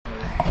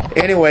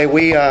Anyway,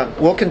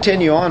 we'll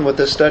continue on with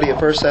the study of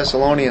 1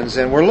 Thessalonians,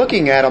 and we're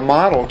looking at a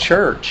model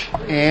church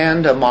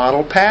and a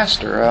model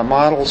pastor, a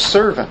model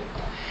servant.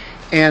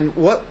 And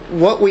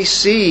what we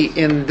see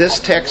in this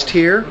text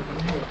here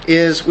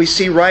is we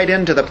see right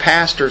into the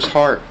pastor's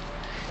heart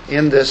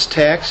in this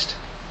text.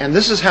 And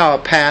this is how a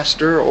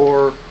pastor,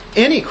 or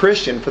any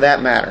Christian for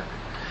that matter,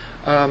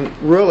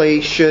 really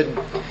should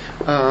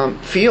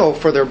feel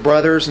for their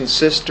brothers and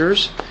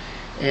sisters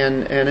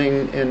and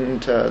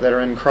that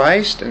are in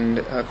Christ. And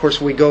of course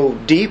we go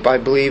deep, I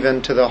believe,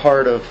 into the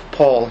heart of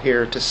Paul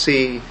here to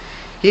see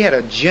he had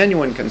a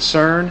genuine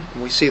concern.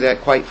 We see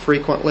that quite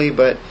frequently,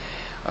 but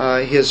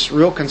his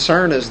real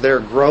concern is their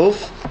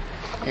growth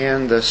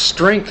and the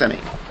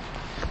strengthening.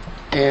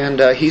 And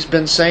he's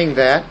been saying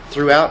that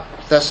throughout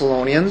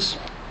Thessalonians.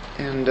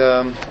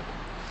 And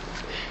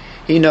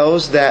he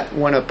knows that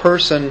when a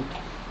person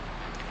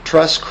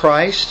trusts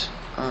Christ,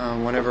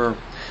 whenever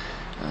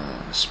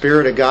the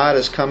Spirit of God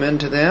has come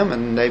into them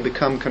and they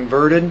become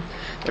converted,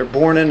 they're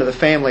born into the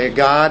family of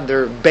God,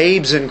 they're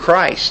babes in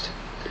Christ.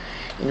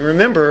 And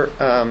remember,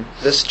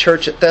 this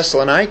church at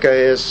Thessalonica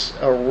is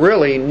a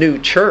really new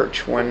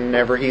church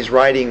whenever he's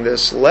writing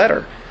this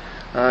letter.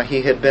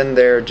 He had been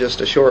there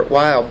just a short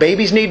while.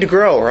 Babies need to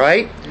grow,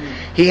 right?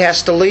 He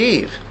has to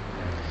leave.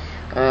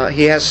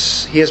 He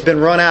has been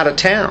run out of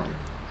town.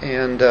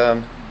 And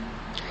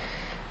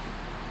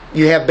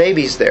you have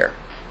babies there.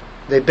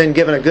 They've been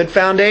given a good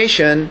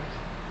foundation,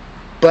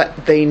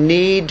 but they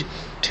need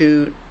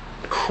to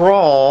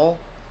crawl,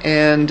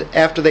 and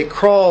after they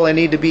crawl they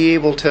need to be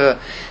able to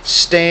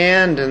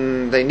stand,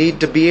 and they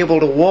need to be able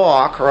to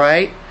walk,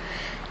 right?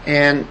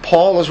 And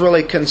Paul is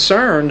really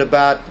concerned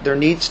about there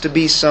needs to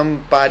be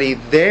somebody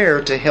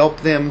there to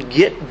help them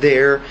get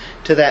there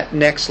to that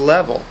next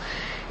level.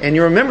 And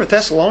you remember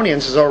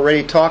Thessalonians has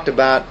already talked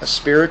about a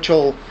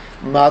spiritual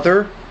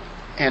mother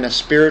and a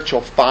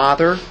spiritual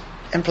father,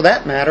 and for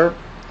that matter,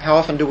 how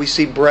often do we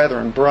see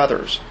brethren,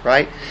 brothers,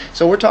 right?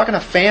 So we're talking a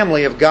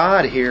family of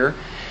God here,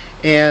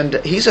 and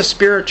he's a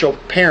spiritual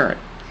parent.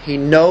 He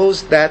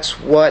knows that's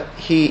what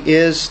he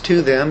is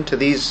to them, to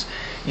these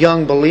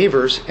young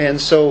believers.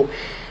 And so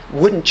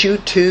wouldn't you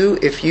too,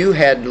 if you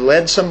had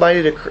led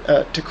somebody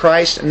to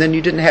Christ and then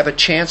you didn't have a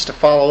chance to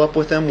follow up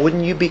with them,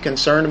 wouldn't you be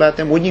concerned about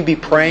them? Wouldn't you be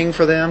praying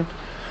for them?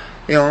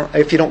 You know,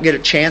 if you don't get a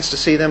chance to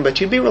see them,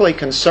 but you'd be really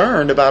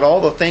concerned about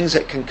all the things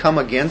that can come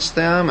against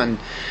them, and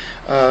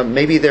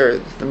maybe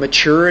the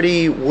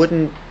maturity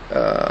wouldn't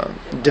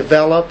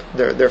develop,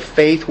 their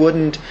faith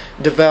wouldn't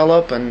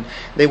develop, and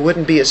they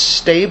wouldn't be as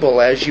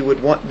stable as you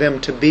would want them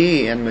to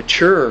be and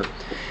mature.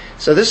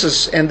 So this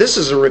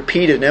is a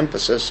repeated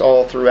emphasis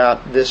all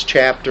throughout this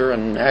chapter,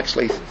 and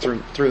actually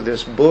through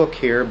this book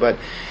here. But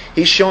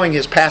he's showing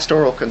his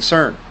pastoral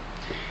concern,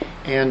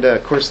 and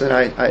of course then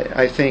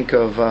I think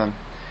of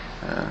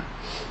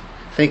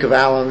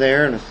Alan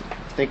there, and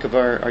think of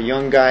our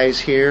young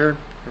guys here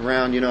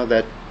around,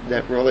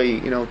 that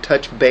really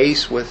touch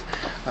base with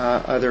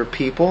other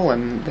people,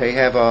 and they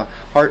have a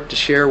heart to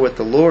share with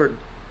the Lord.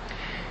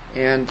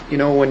 And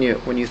when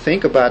you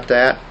think about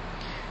that,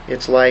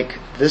 it's like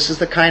this is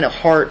the kind of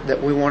heart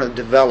that we want to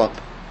develop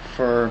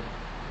for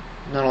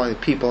not only the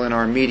people in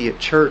our immediate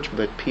church,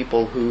 but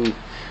people who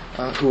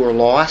are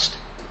lost.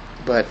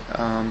 But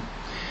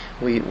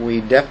we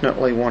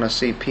definitely want to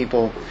see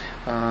people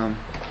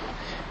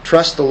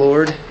trust the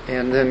Lord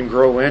and then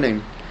grow in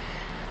Him.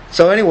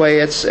 So anyway,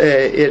 it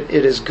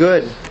is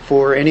good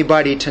for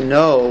anybody to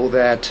know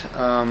that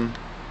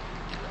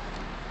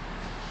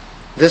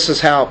this is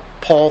how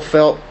Paul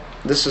felt.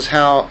 This is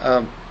how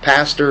a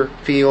pastor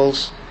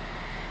feels.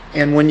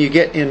 And when you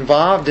get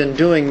involved in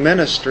doing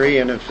ministry,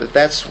 and if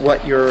that's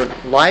what your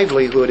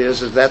livelihood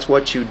is, if that's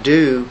what you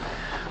do,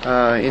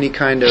 any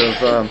kind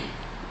of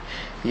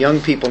young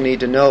people need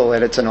to know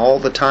that it's an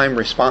all-the-time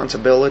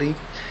responsibility.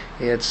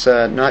 It's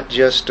not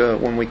just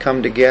when we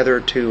come together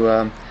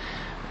to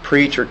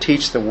preach or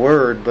teach the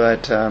Word,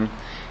 but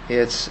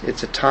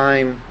it's a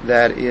time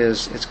that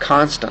it's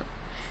constant.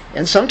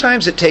 And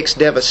sometimes it takes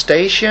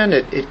devastation,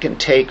 it can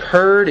take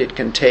hurt, it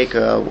can take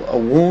a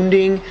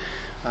wounding.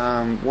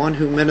 One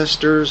who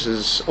ministers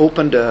is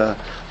open to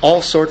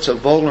all sorts of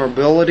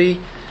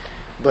vulnerability,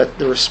 but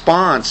the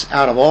response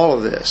out of all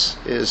of this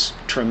is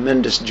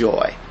tremendous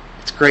joy.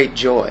 It's great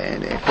joy.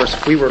 And of course,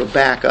 if we were to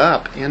back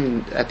up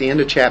at the end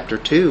of chapter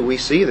 2, we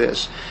see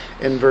this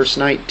in verse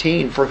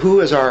 19. For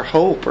who is our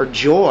hope or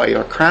joy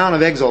or crown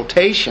of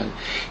exaltation?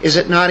 Is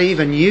it not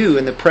even you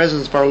in the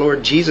presence of our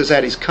Lord Jesus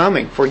at His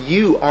coming? For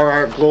you are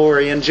our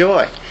glory and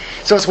joy.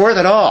 So it's worth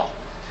it all.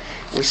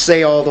 We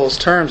say all those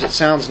terms. It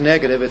sounds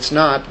negative. It's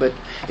not, but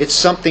it's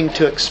something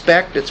to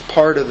expect. It's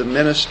part of the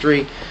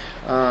ministry.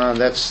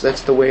 That's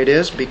the way it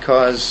is,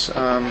 because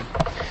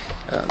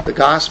the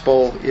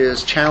gospel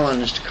is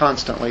challenged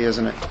constantly,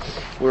 isn't it?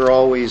 We're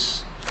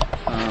always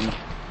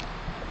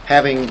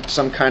having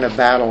some kind of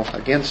battle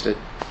against it,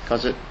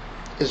 because it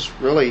is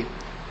really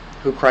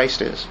who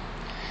Christ is.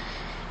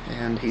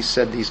 And He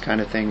said these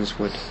kind of things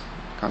would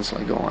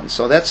Constantly going.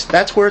 So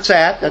that's where it's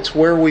at. That's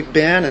where we've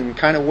been and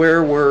kind of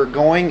where we're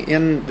going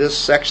in this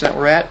section that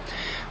we're at.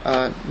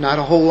 Not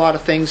a whole lot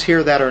of things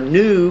here that are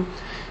new,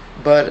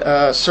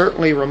 but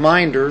certainly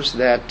reminders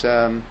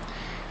that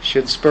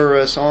should spur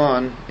us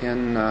on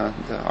in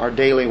our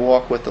daily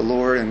walk with the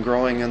Lord and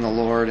growing in the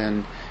Lord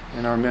and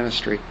in our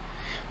ministry.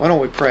 Why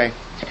don't we pray?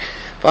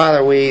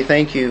 Father, we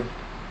thank you.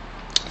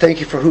 Thank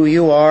you for who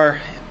you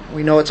are.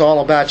 We know it's all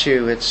about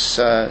you. It's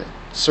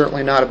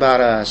certainly not about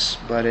us,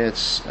 but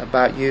it's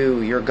about you,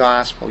 your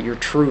gospel, your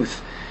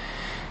truth.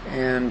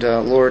 And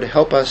Lord,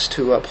 help us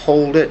to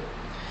uphold it.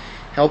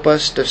 Help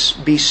us to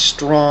be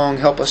strong.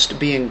 Help us to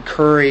be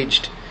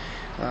encouraged.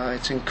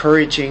 It's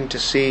encouraging to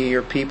see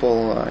your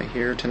people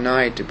here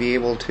tonight, to be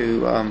able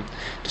to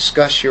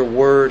discuss your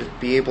word,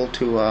 be able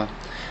to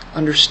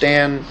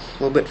understand a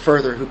little bit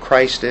further who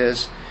Christ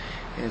is.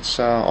 It's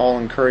all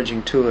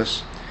encouraging to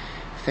us.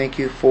 Thank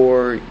you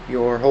for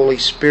your Holy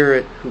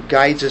Spirit who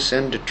guides us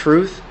into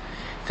truth.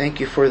 Thank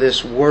you for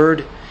this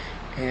word,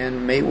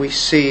 and may we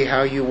see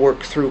how you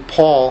work through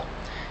Paul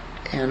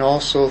and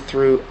also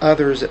through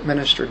others that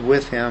ministered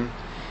with him,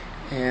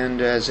 and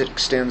as it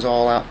extends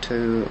all out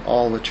to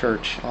all the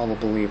church, all the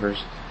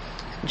believers.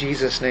 In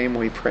Jesus' name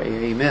we pray.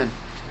 Amen.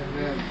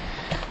 Amen.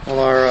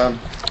 Well,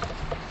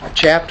 our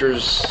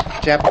chapter's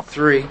chapter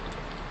 3,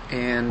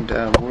 and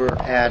we're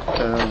at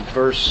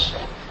verse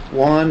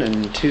 1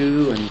 and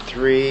 2 and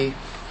 3,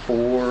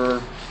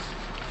 4.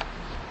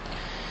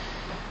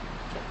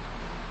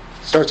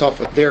 Starts off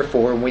with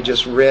therefore, and we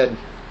just read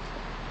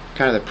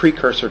kind of the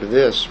precursor to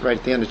this right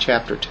at the end of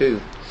chapter 2.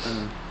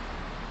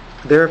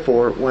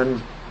 Therefore,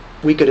 when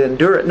we could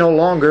endure it no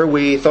longer,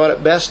 we thought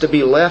it best to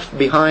be left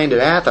behind at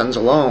Athens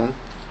alone.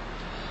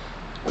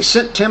 We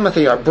sent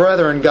Timothy, our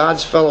brother and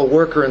God's fellow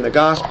worker in the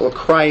gospel of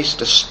Christ,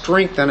 to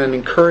strengthen and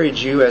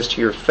encourage you as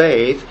to your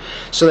faith,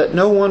 so that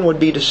no one would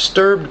be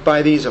disturbed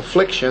by these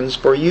afflictions,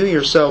 for you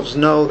yourselves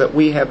know that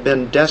we have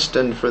been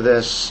destined for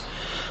this.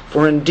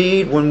 For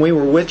indeed, when we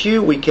were with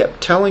you, we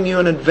kept telling you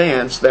in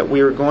advance that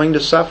we were going to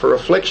suffer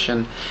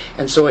affliction,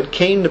 and so it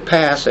came to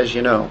pass, as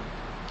you know.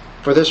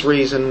 For this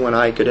reason, when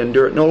I could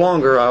endure it no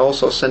longer, I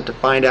also sent to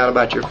find out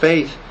about your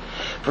faith,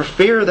 for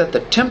fear that the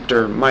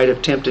tempter might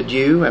have tempted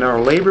you, and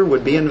our labor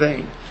would be in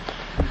vain.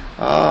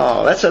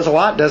 Oh, that says a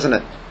lot, doesn't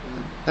it?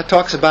 That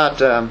talks about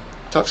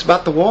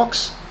the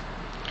walks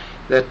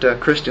that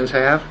Christians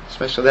have.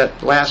 Especially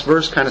that last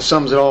verse kind of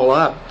sums it all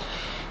up.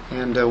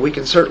 And we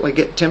can certainly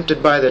get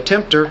tempted by the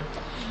tempter.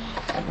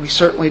 We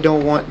certainly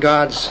don't want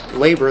God's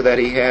labor that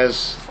He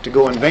has to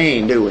go in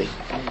vain, do we?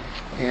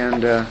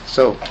 And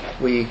so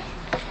we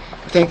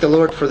thank the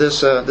Lord for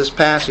this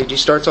passage. He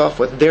starts off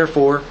with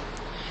therefore.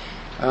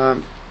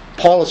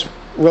 Paul is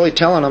really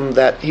telling them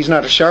that he's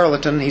not a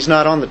charlatan, he's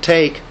not on the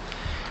take.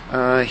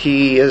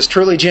 He is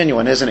truly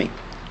genuine, isn't he?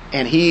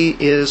 And he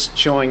is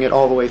showing it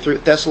all the way through.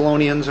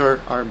 Thessalonians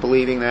are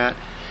believing that.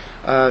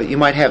 You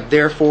might have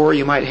therefore,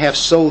 you might have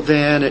so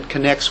then. It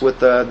connects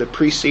with the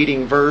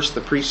preceding verse, the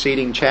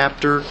preceding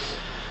chapter,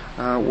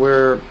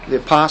 where the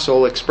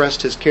apostle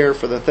expressed his care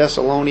for the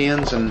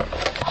Thessalonians, and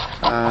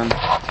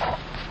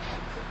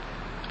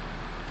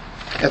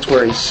that's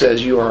where he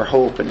says, you are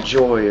hope and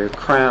joy, your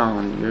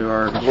crown, you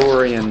are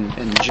glory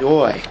and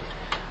joy.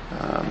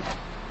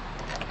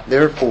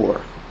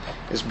 Therefore,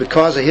 is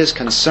because of his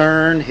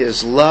concern,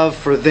 his love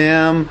for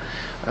them,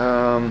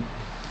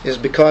 is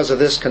because of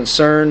this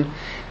concern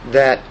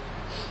that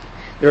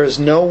there is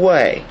no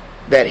way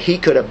that he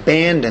could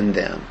abandon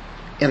them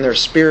in their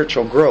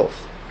spiritual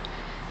growth.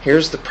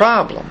 Here's the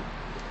problem.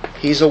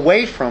 He's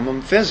away from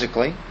them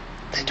physically.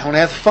 They don't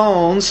have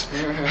phones.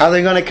 How are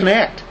they going to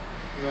connect?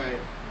 Right.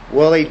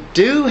 Well, they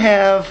do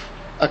have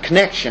a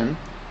connection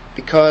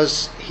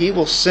because he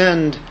will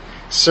send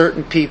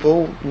certain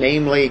people,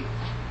 namely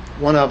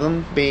one of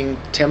them being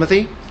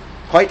Timothy.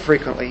 Quite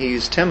frequently he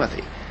used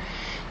Timothy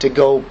to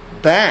go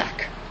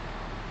back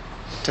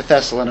to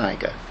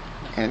Thessalonica.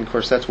 And of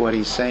course that's what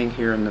he's saying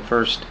here in the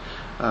first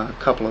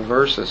couple of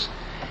verses.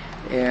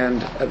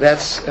 And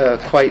that's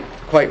quite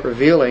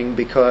revealing,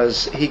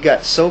 because he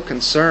got so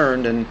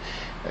concerned, and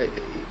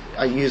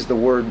I use the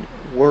word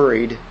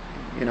worried,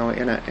 in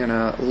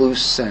a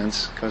loose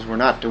sense, because we're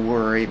not to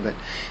worry, but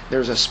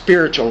there's a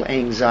spiritual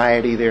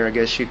anxiety there, I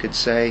guess you could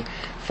say,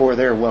 for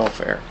their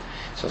welfare.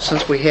 So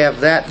since we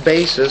have that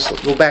basis,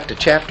 let's go back to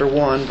chapter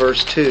 1,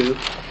 verse 2.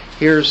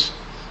 Here's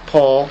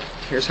Paul.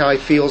 Here's how he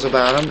feels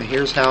about them.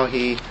 Here's how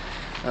he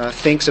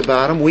thinks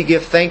about them. We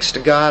give thanks to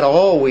God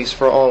always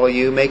for all of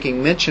you,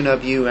 making mention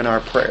of you in our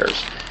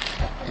prayers.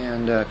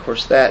 And of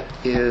course that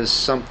is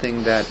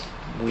something that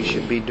we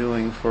should be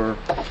doing for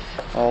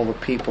all the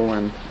people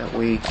and that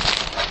we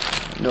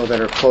know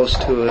that are close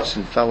to us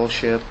in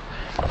fellowship.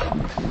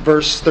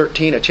 Verse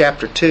 13 of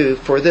chapter 2,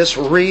 for this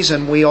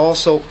reason we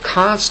also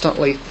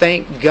constantly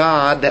thank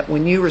God that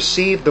when you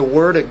received the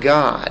word of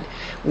God,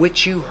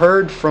 which you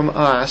heard from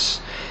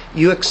us,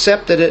 you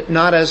accepted it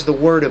not as the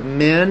word of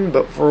men,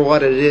 but for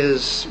what it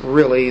is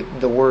really,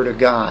 the word of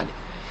God,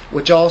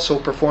 which also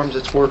performs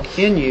its work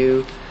in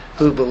you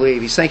who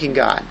believe. He's thanking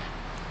God,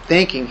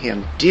 thanking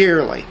Him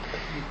dearly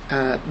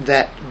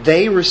that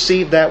they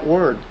receive that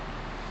word.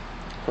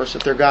 Of course,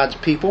 if they're God's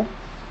people,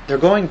 they're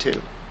going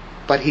to.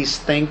 But he's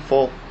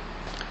thankful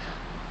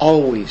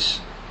always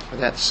for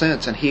that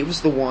sense. And he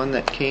was the one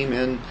that came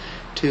in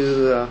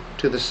to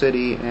the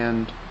city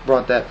and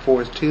brought that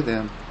forth to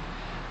them.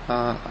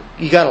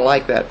 You got to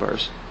like that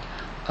verse.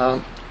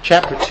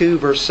 Chapter 2,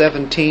 verse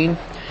 17.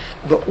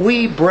 But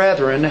we,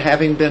 brethren,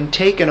 having been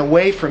taken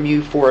away from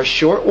you for a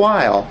short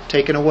while,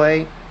 taken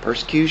away,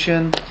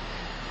 persecution,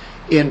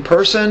 in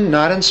person,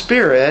 not in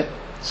spirit.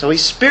 So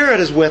his spirit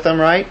is with them,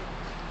 right?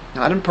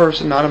 Not in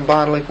person, not in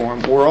bodily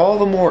form. We're all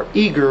the more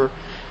eager,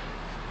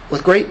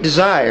 with great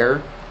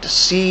desire, to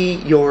see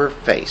your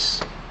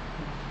face.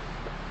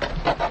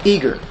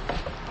 Eager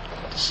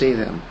to see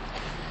them.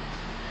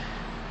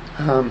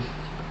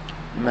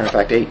 Matter of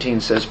fact, 18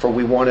 says, for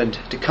we wanted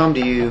to come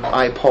to you,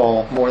 I,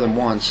 Paul, more than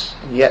once,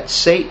 and yet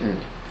Satan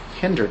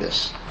hindered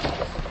us.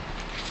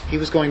 He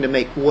was going to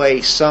make way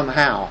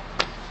somehow,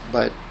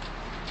 but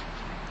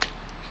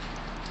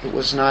it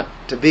was not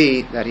to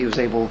be that he was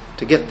able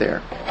to get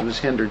there. He was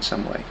hindered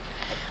some way.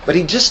 But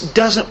he just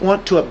doesn't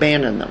want to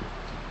abandon them.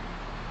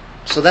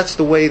 So that's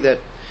the way that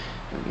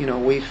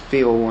we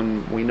feel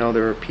when we know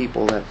there are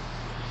people that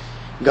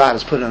God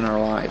has put in our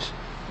lives.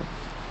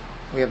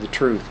 We have the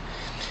truth.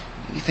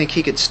 You think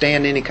he could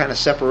stand any kind of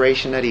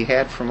separation that he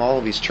had from all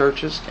of his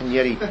churches? And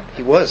yet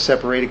he was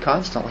separated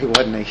constantly,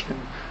 wasn't he?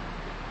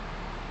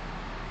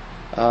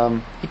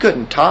 He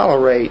couldn't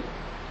tolerate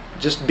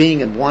just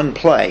being in one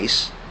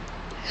place.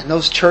 And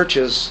those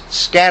churches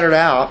scattered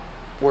out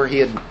where he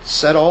had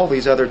set all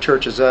these other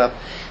churches up.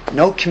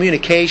 No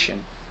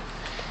communication.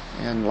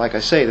 And like I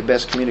say, the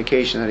best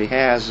communication that he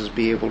has is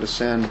be able to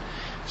send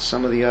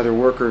some of the other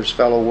workers,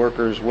 fellow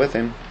workers with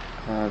him,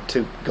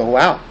 to go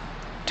out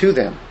to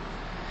them.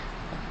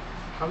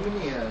 How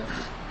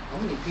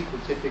many people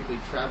typically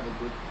traveled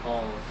with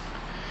Paul?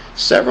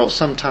 Several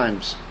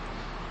sometimes.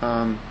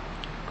 Of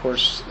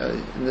course,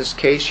 in this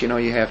case, you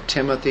have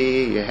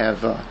Timothy, you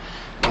have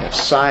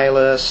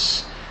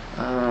Silas.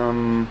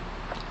 Of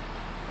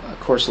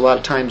course, a lot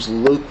of times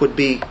Luke would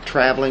be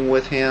traveling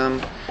with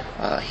him.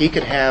 He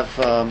could have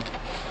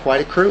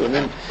quite a crew, and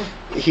then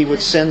he would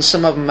send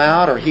some of them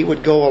out, or he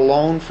would go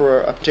alone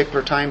for a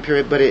particular time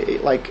period. But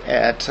like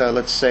at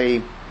let's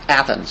say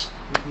Athens.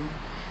 Mm-hmm.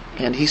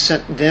 And he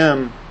sent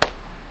them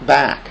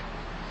back.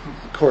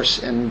 Of course,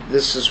 and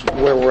this is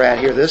where we're at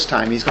here this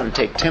time. He's going to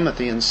take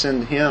Timothy and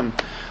send him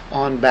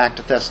on back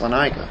to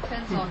Thessalonica.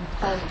 Depends on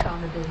Paul's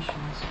accommodations.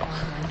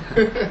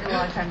 A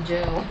lot of time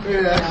jail.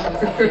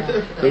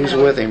 Yeah. Who's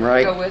with him,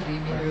 right? Go with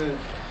him, yeah.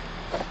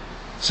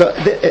 So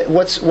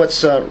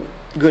what's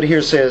good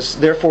here says,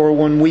 therefore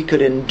when we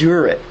could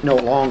endure it no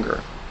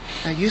longer.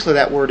 Now usually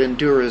that word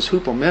endure is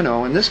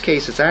hupomeno. In this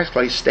case it's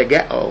actually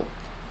stegeo.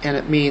 And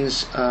it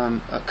means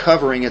a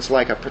covering. It's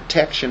like a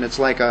protection. It's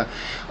like a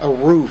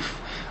roof.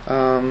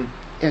 And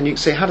you can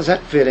say, how does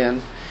that fit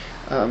in?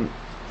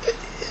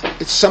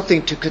 It's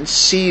something to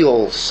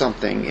conceal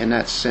something in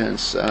that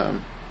sense.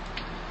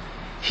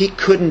 He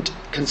couldn't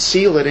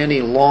conceal it any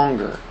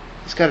longer.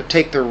 He's got to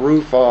take the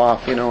roof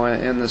off,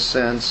 in the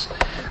sense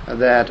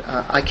that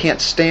I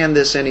can't stand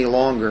this any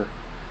longer.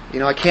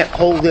 I can't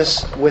hold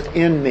this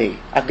within me.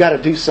 I've got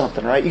to do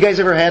something, right? You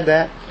guys ever had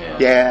that?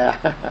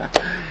 Yeah.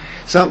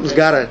 Something's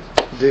got to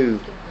do.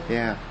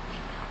 Yeah.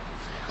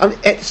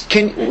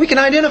 We can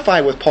identify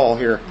with Paul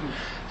here.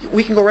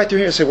 We can go right through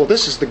here and say, well,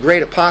 this is the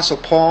great Apostle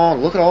Paul,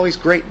 and look at all his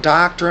great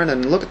doctrine,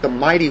 and look at the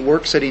mighty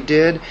works that he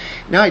did.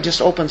 Now he just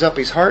opens up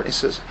his heart and he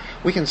says,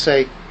 we can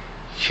say,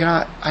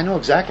 I know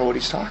exactly what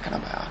he's talking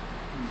about.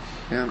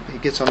 He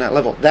gets on that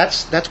level.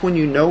 That's when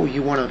you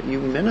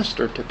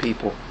minister to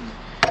people.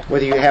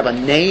 Whether you have a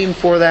name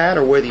for that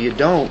or whether you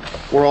don't,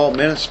 we're all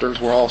ministers,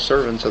 we're all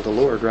servants of the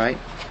Lord, right?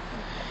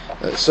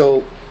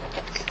 So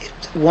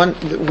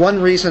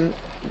one reason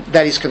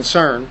that he's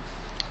concerned,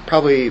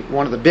 probably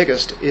one of the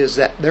biggest, is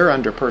that they're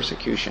under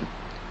persecution.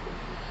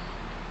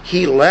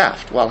 He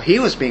left while he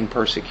was being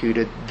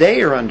persecuted.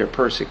 They are under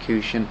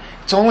persecution.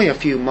 It's only a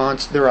few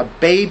months. They're a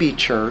baby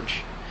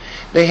church.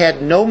 They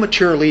had no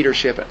mature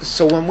leadership.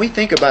 So when we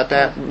think about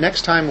that,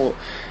 next time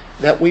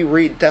that we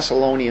read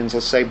Thessalonians,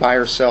 let's say by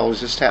ourselves,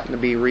 just happen to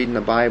be reading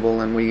the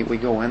Bible and we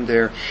go in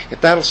there,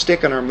 if that'll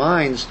stick in our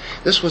minds,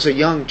 this was a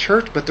young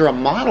church, but they're a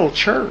model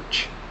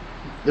church.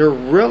 They're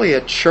really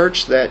a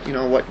church that,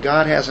 what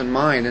God has in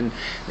mind. And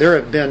there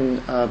have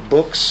been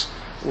books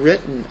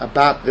written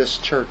about this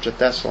church at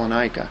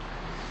Thessalonica.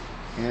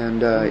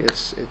 And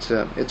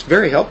it's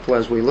very helpful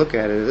as we look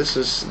at it. This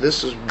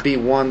is be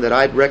one that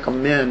I'd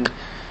recommend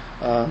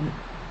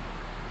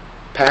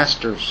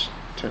pastors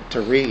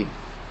to read.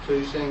 So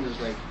you're saying there's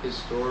like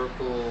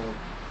historical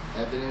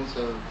evidence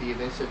of the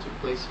events that took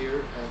place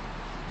here,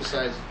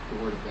 besides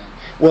the Word of God?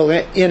 Well,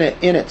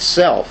 in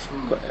itself,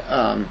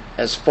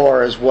 as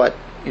far as what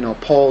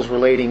Paul's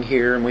relating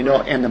here, and we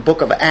know in the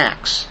book of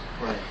Acts,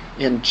 right.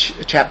 In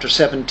chapter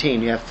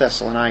 17, you have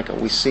Thessalonica.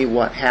 We see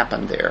what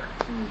happened there,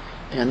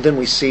 and then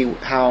we see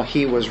how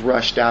he was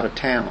rushed out of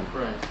town.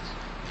 Right.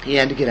 He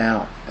had to get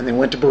out, and they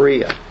went to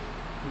Berea.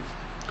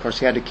 course,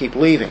 he had to keep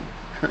leaving.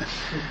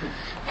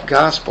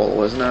 Gospel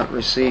was not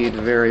received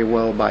very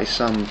well by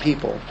some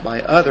people.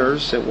 By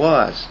others, it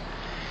was.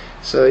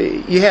 So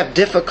you have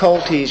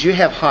difficulties, you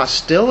have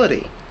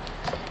hostility.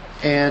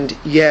 And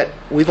yet,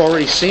 we've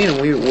already seen,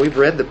 and we've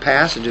read the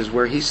passages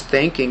where he's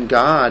thanking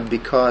God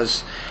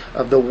because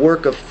of the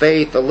work of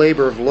faith, the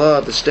labor of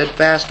love, the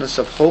steadfastness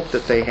of hope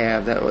that they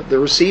have, the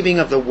receiving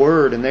of the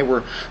Word, and they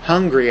were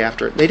hungry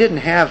after it. They didn't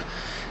have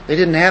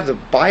the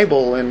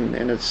Bible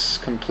in its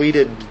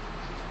completed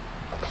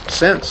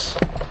sense.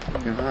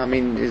 I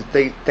mean,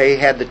 they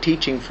had the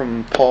teaching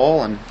from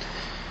Paul and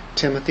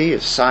Timothy,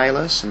 of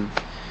Silas, and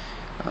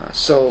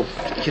so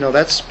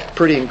that's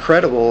pretty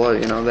incredible.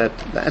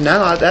 And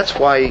now that's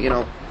why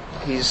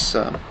he's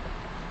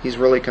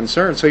really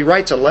concerned. So he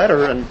writes a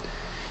letter and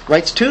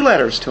writes 2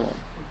 letters to them,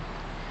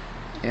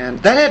 and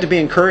that had to be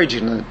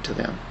encouraging to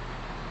them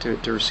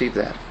to receive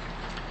that.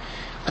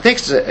 I think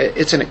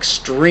it's an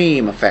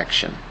extreme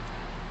affection,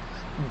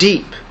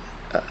 deep.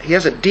 He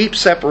has a deep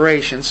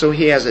separation, so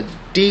he has a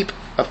deep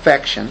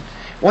affection,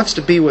 wants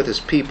to be with his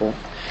people.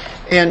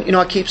 And,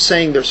 I keep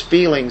saying there's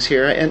feelings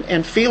here,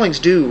 and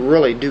feelings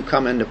really do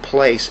come into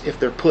place if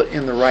they're put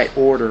in the right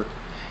order.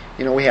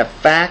 We have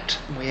fact,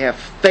 we have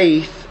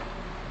faith,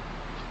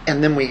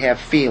 and then we have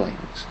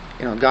feelings.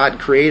 God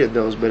created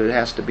those, but it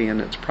has to be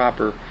in its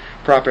proper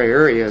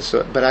areas.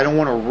 So, but I don't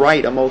want to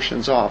write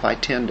emotions off. I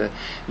tend to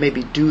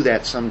maybe do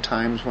that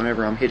sometimes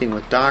whenever I'm hitting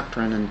with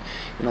doctrine, and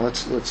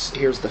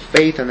here's the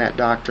faith in that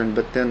doctrine,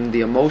 but then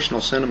the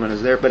emotional sentiment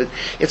is there. But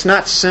it's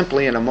not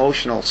simply an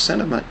emotional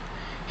sentiment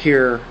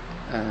here,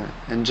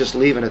 and just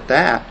leave it at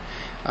that.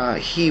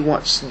 He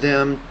wants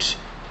them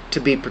to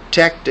be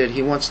protected.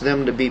 He wants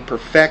them to be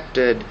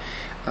perfected.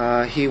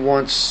 He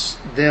wants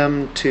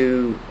them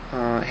to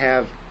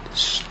have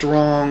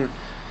strong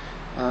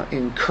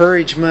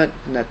encouragement,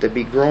 and that they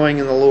be growing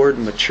in the Lord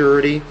in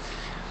maturity.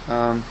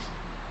 And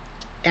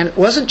it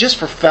wasn't just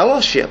for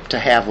fellowship to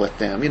have with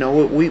them.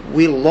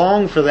 We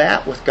long for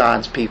that with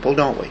God's people,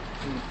 don't we?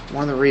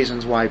 One of the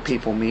reasons why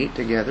people meet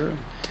together and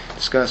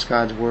discuss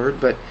God's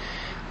Word. But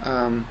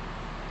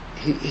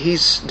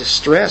he's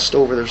distressed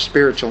over their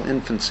spiritual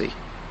infancy.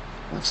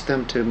 Wants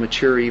them to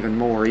mature even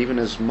more, even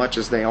as much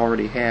as they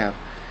already have.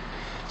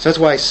 So that's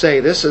why I say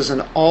this is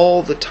an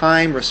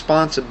all-the-time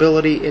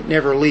responsibility. It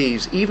never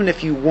leaves. Even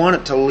if you want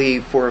it to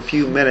leave for a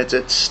few minutes,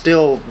 it's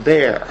still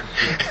there.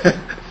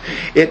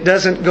 It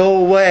doesn't go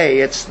away.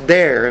 It's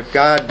there. If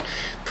God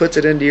puts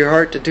it into your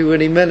heart to do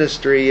any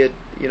ministry,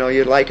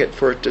 you'd like it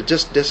for it to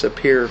just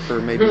disappear for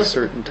maybe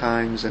certain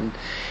times. And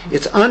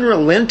it's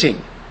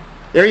unrelenting.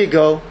 There you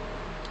go.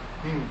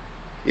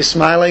 You're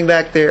smiling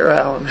back there,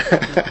 Alan.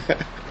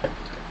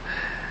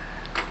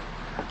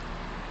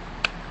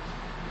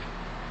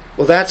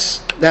 Well,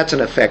 that's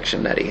an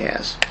affection that he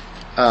has.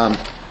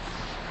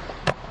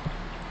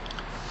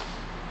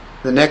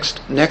 The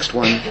next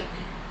one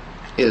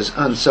is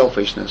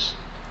unselfishness.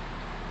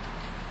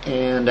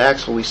 And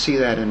actually we see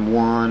that in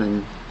 1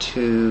 and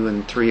 2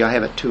 and 3. I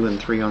have it 2 and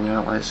 3 on the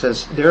outline. It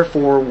says,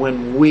 "Therefore,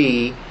 when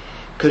we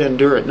could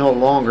endure it no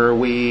longer,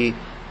 we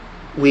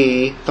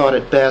thought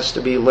it best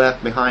to be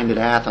left behind at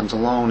Athens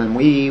alone, and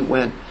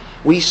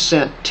we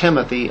sent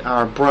Timothy,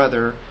 our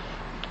brother,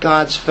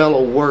 God's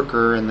fellow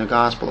worker in the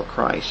gospel of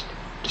Christ,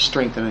 to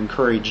strengthen and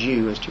encourage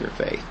you as to your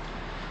faith."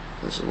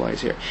 This is why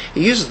he's here.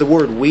 He uses the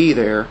word "we"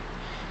 there,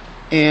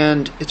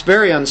 and it's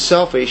very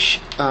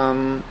unselfish.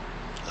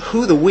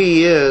 Who the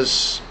 "we"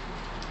 is,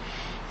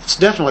 it's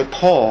definitely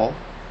Paul.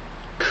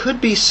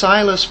 Could be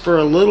Silas for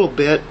a little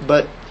bit,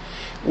 but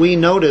we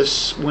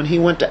notice when he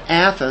went to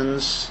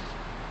Athens,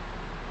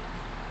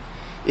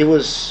 it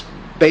was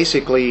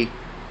basically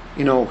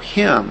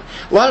him.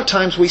 A lot of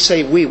times we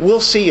say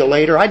we'll see you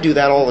later. I do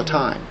that all the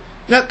time.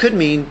 That could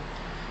mean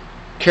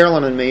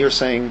Carolyn and me are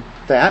saying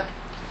that,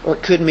 or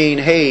it could mean,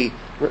 hey,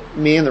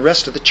 me and the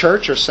rest of the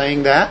church are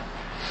saying that,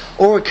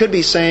 or it could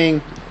be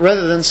saying,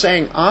 rather than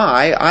saying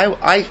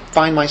I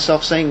find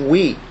myself saying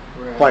we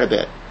quite a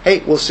bit.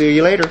 Hey, we'll see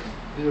you later.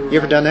 You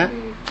ever done that?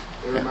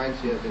 It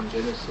reminds me of in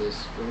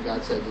Genesis when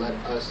God said, "Let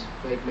us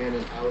make man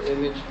in our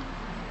image."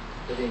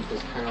 I think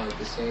it's kind of like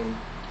the same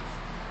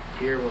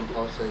here when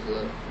Paul says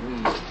we.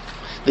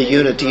 The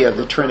unity of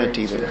the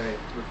Trinity there.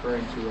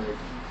 Referring to like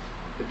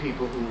the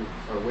people who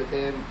are with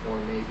him, or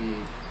maybe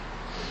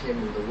him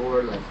and the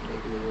Lord, like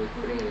maybe the Lord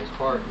putting it in his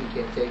heart,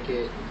 he can't take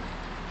it.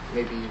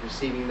 Maybe he's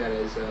receiving that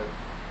as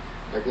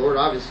like, Lord,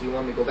 obviously you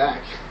want me to go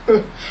back.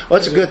 Well,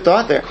 that's a good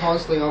thought there.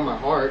 Constantly on my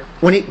heart.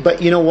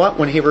 But you know what?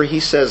 Whenever he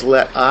says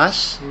 "let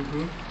us,"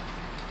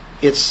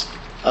 it's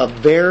a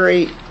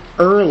very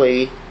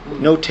early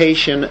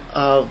notation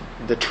of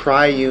the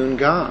triune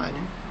God.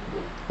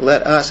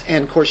 Let us,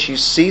 and of course you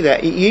see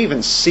that. You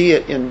even see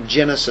it in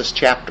Genesis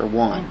chapter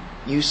 1.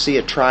 You see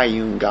a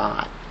triune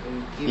God.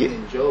 And even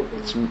in Job,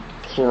 it's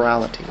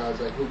plurality.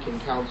 God's like, who can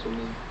counsel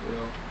me?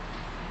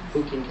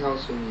 Who can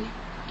counsel me?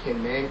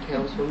 Can man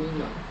counsel me?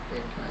 No,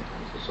 man can't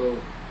counsel. So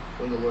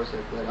when the Lord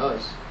said, "Let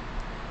us,"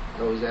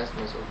 I always ask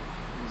myself,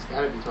 He's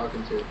got to be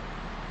talking to,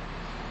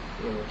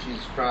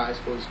 Jesus Christ,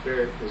 Holy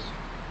Spirit, because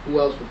who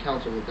else would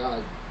counsel with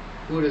God?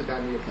 Who does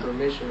God need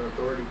permission or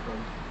authority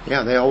from?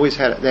 Yeah, they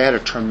had a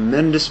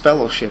tremendous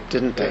fellowship,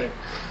 didn't they?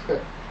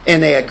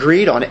 And they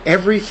agreed on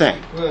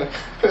everything.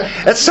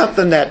 That's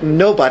something that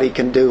nobody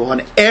can do,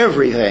 on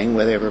everything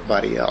with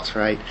everybody else,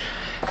 right?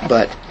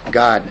 But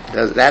God,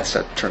 that's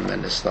a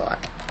tremendous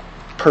thought.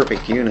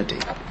 Perfect unity.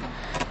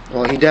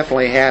 Well, he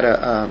definitely had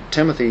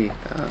Timothy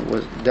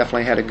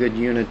definitely had a good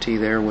unity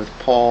there with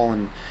Paul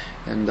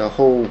and the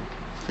whole.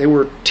 They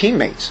were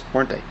teammates,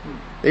 weren't they?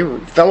 They were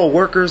fellow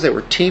workers. They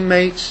were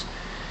teammates.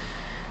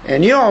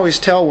 And you always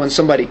tell when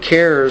somebody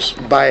cares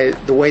by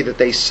the way that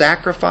they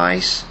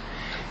sacrifice.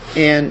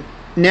 And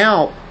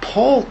now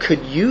Paul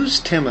could use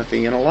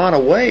Timothy in a lot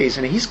of ways,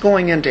 and he's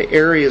going into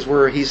areas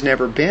where he's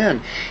never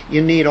been.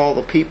 You need all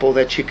the people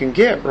that you can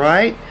get,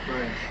 right?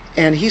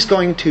 And he's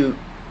going to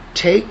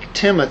take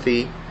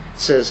Timothy,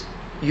 says,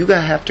 you're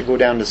going to have to go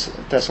down to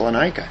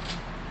Thessalonica.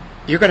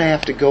 You're going to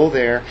have to go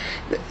there.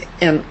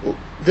 And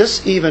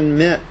this even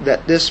meant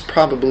that this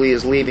probably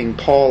is leaving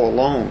Paul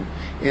alone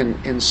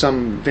in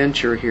some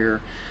venture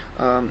here.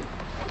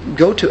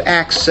 Go to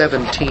Acts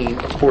 17,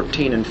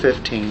 14 and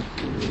 15.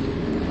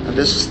 Now,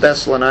 this is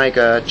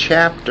Thessalonica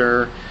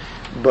chapter,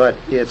 but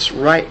it's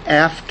right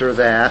after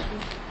that.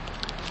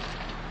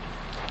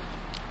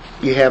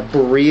 You have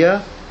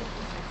Berea.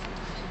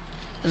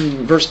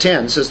 And verse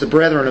 10 says, the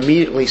brethren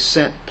immediately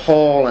sent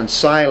Paul and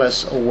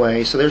Silas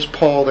away. So there's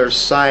Paul, there's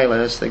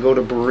Silas. They go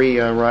to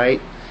Berea,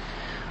 right?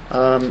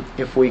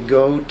 If we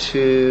go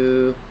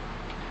to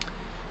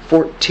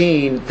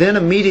 14, then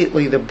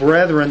immediately the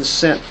brethren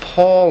sent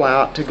Paul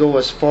out to go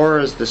as far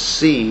as the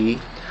sea,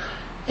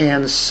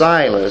 and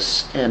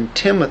Silas and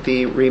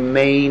Timothy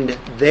remained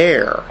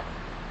there.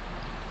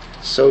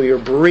 So you're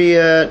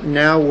Berea,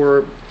 now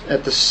we're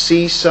at the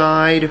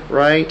seaside,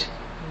 right?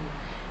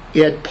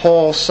 You had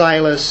Paul,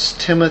 Silas,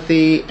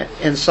 Timothy,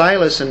 and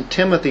Silas and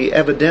Timothy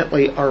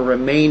evidently are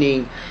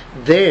remaining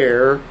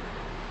there.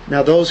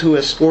 Now those who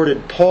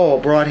escorted Paul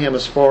brought him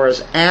as far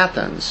as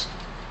Athens.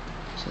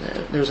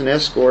 There's an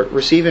escort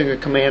receiving a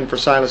command for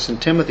Silas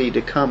and Timothy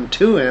to come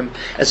to him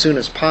as soon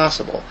as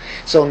possible.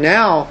 So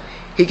now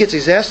he gets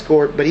his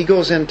escort, but he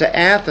goes into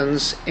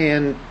Athens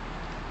and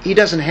he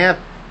doesn't have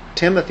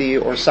Timothy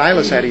or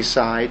Silas at his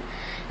side.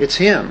 It's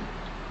him.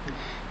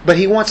 But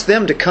he wants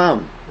them to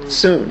come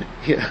soon.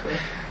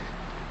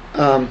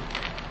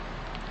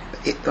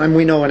 And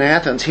we know in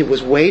Athens he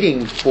was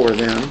waiting for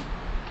them.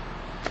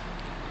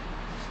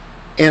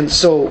 And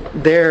so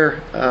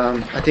there,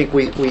 I think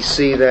we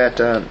see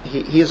that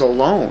he is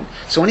alone.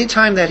 So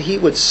anytime that he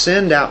would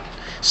send out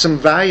some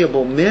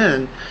valuable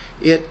men,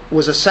 it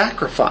was a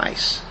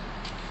sacrifice.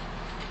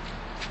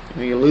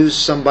 You lose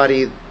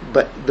somebody,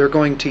 but they're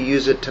going to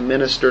use it to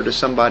minister to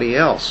somebody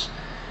else.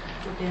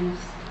 Well, Dennis,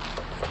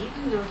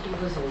 even though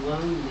he was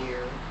alone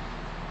there,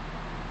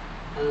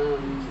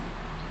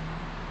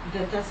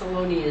 the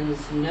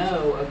Thessalonians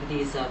know of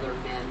these other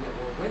men that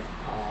were with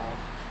Paul.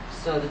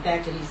 So the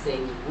fact that he's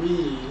saying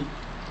we,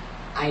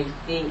 I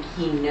think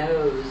he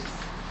knows,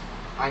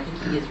 I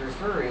think he is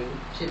referring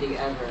to the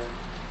other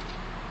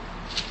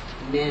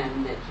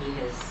men that he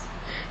has.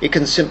 It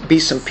can be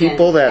some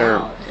people that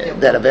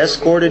have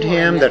escorted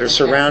him, that are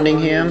surrounding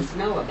him.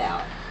 Know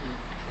about.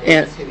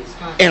 And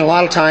a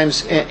lot of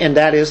times, and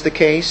that is the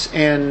case.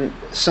 And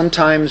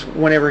sometimes,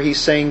 whenever he's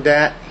saying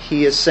that,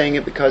 he is saying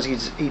it because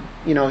he's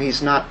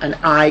not an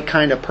I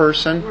kind of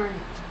person. Right.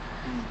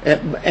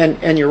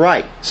 And you're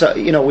right. So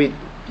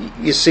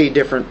you see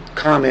different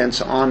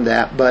comments on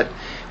that, but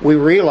we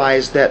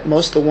realize that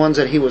most of the ones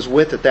that he was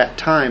with at that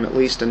time, at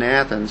least in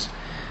Athens,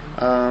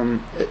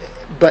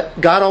 but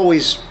God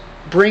always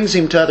brings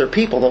him to other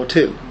people though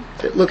too.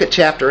 Look at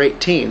chapter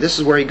 18. This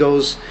is where he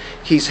goes.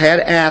 He's had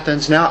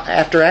Athens. Now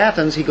after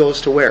Athens he goes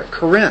to where?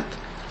 Corinth.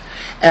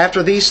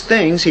 After these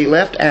things he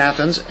left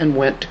Athens and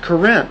went to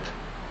Corinth.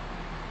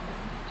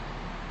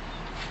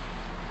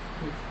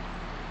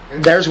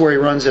 There's where he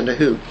runs into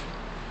who?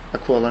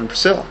 Aquila and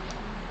Priscilla.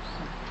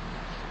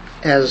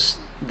 As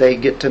they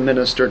get to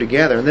minister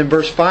together. And then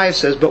verse 5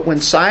 says, but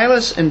when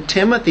Silas and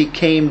Timothy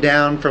came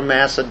down from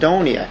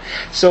Macedonia,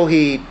 so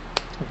he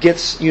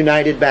gets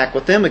united back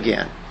with them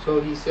again.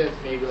 So he sent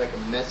maybe like a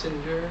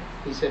messenger?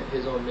 He sent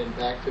his own men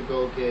back to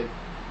go get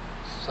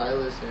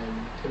Silas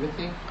and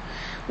Timothy?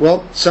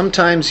 Well,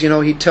 sometimes,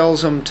 he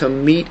tells them to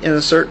meet in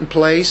a certain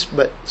place,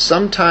 but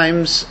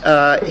sometimes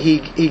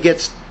he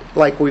gets,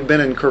 like we've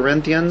been in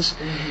Corinthians,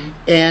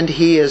 and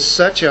he is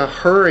such a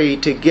hurry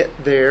to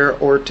get there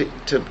or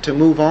to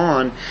move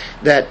on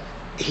that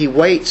he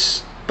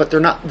waits, but they're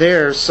not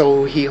there,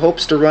 so he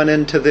hopes to run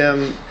into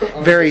them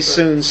very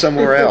soon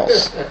somewhere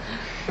else.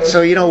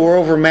 So, we're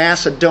over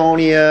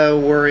Macedonia,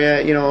 we're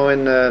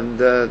in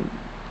the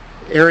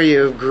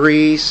area of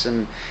Greece,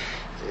 and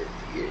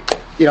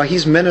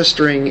he's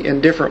ministering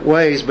in different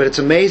ways, but it's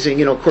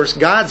amazing. Of course,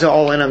 God's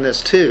all in on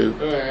this too.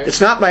 Right.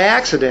 It's not by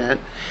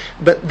accident,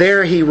 but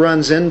there he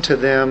runs into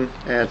them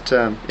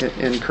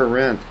in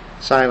Corinth,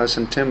 Silas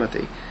and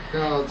Timothy.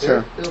 No,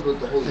 they're filled with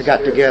the Holy Spirit. They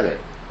got together.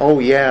 Oh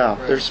yeah,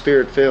 Right. they're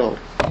spirit-filled.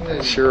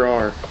 Even Sure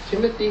are.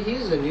 Timothy,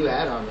 he's a new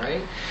add-on,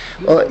 right?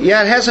 Well,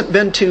 yeah, it hasn't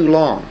been too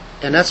long,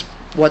 and that's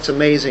what's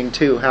amazing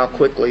too, how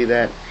quickly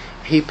that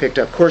he picked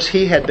up. Of course,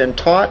 he had been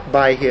taught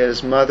by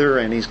his mother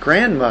and his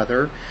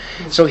grandmother,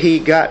 so he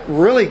got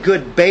really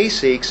good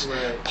basics.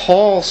 Right.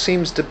 Paul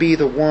seems to be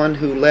the one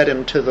who led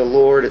him to the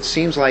Lord. It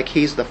seems like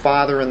he's the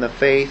father in the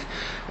faith,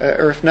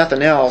 or if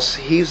nothing else,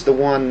 he's the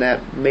one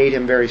that made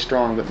him very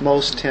strong. But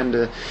most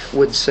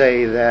would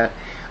say that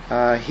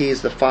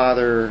he's the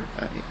father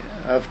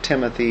of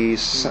Timothy.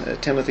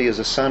 Timothy is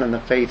a son in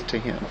the faith to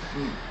him.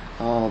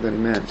 All that it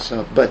meant.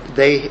 So, but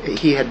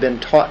he had been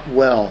taught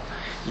well,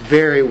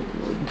 very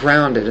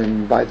grounded,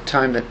 and by the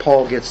time that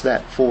Paul gets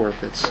that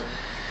forth, it's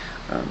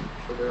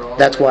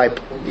that's why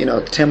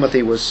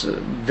Timothy was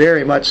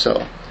very much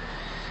so,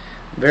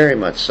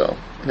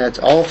 and that's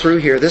all through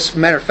here. This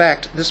matter of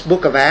fact, this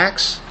book of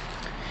Acts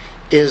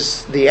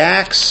is the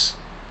acts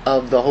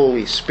of the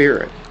Holy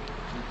Spirit.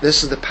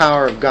 This is the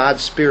power of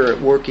God's Spirit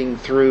working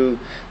through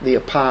the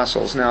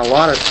apostles. Now, a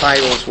lot of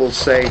titles will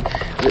say,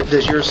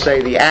 does yours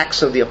say the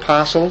Acts of the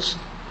Apostles?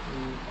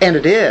 And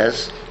it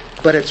is,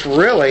 but it's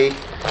really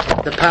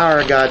the power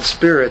of God's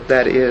Spirit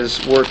that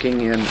is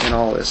working in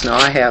all this. Now,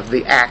 I have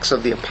the Acts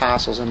of the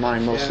Apostles in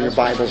mind. Most of your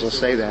Bibles will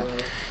say that.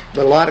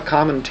 But a lot of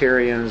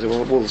commentarians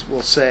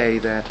will say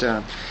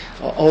that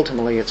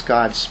ultimately it's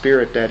God's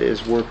Spirit that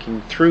is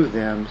working through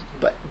them.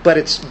 But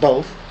it's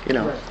both,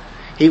 Right.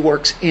 He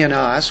works in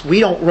us. We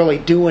don't really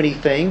do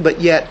anything,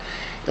 but yet,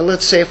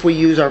 let's say if we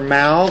use our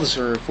mouths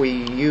or if we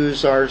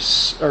use our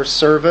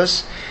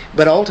service,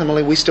 but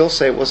ultimately we still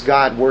say it was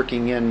God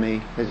working in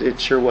me. It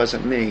sure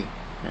wasn't me.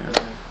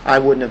 I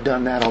wouldn't have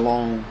done that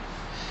alone.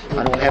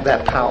 I don't have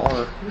that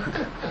power.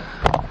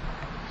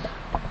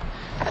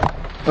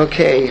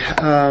 Okay,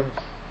 how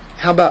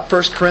about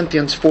 1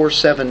 Corinthians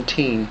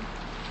 4:17?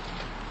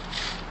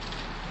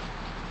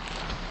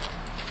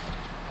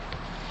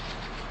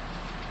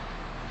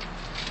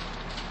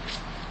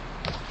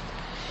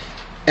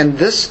 And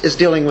this is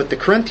dealing with the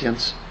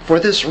Corinthians. For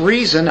this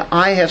reason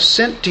I have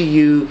sent to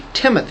you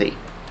Timothy,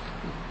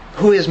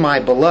 who is my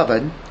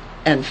beloved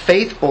and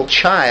faithful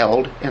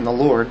child in the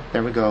Lord.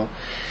 There we go.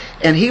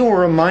 And he will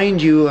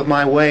remind you of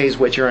my ways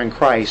which are in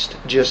Christ,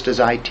 just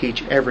as I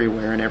teach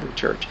everywhere in every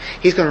church.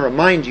 He's going to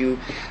remind you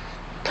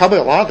probably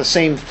a lot of the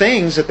same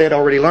things that they'd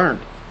already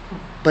learned.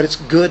 But it's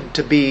good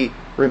to be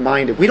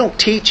reminded. We don't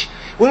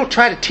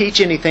try to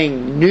teach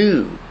anything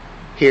new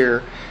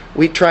here.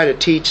 We try to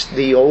teach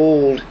the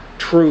old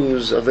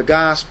truths of the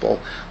gospel.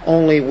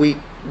 Only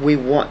we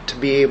want to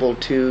be able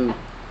to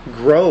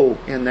grow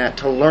in that,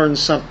 to learn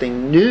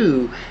something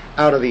new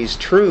out of these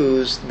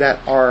truths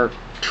that are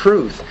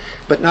truth,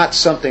 but not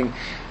something,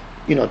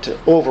 to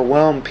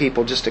overwhelm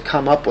people just to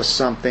come up with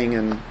something.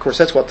 And of course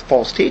that's what the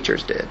false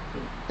teachers did.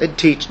 They'd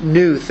teach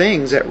new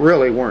things that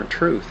really weren't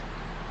truth.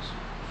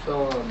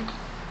 So,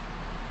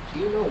 do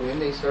you know when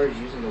they started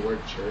using the word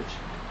church?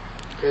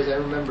 Because I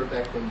remember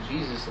back when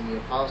Jesus and the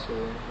apostle,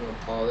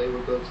 Paul, they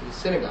would go to the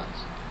synagogues.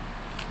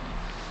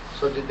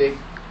 So did they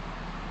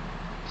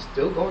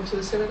still go into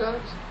the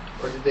synagogues?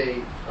 Or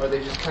are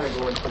they just kind of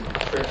going to the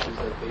churches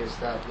that they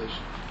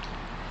established?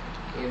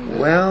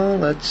 Well,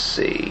 let's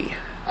see.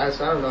 I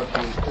don't know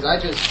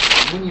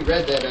because when you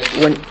read that,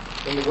 when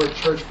the word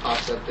church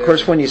pops up there. Of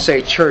course, when you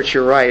say church,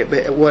 you're right.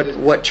 But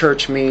what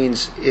church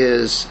means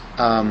is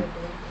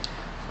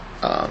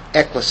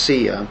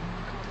ecclesia.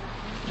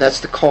 That's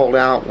the called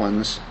out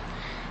ones.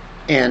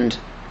 And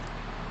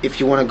if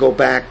you want to go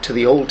back to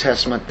the Old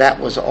Testament, that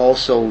was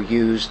also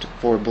used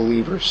for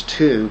believers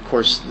too. Of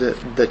course,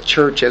 the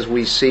church as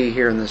we see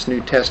here in this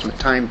New Testament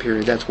time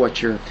period, that's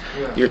what you're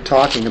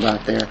talking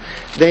about there.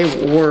 They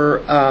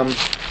were,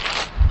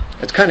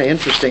 it's kind of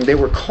interesting, they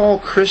were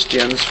called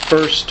Christians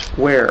first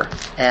where?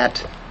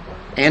 At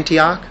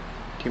Antioch? Do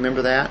you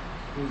remember that?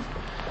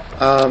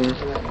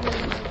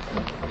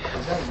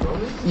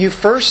 You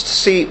first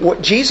see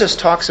what Jesus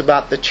talks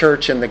about the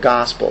church in the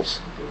Gospels.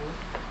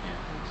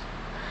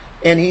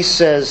 And he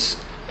says,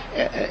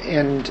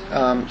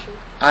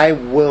 I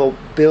will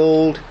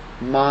build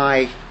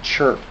my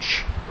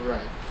church.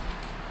 Right.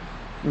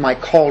 My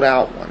called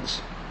out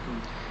ones.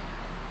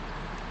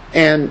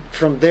 And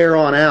from there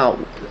on out,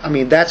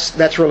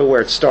 that's really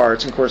where it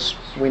starts. And of course,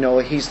 we know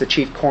he's the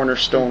chief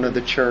cornerstone of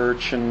the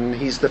church, and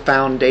he's the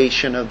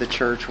foundation of the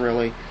church,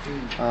 really.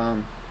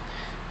 And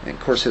of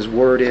course, his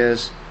word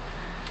is.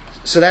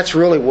 So that's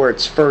really where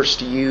it's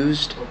first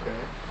used. Okay.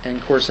 And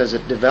of course, as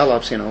it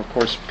develops, of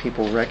course,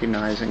 people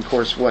recognize. And of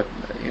course, what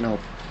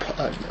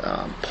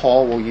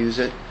Paul will use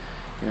it,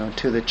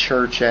 to the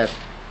church at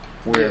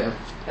wherever.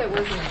 It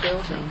wasn't a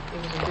building;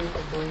 it was a group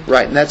of believers.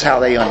 Right, and that's how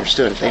they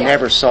understood it. They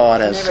never saw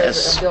it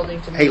as a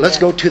building to hey, let's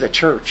go to the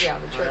church. Yeah,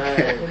 the church.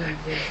 Right.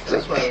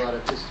 That's why a lot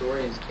of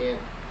historians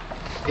can't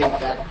think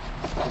that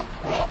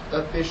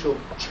the official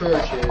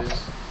churches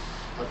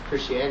of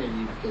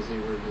Christianity, because they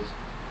were this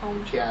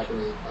Home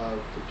gathering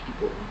of the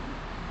people.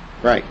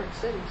 Right. Different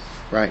cities.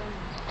 Right.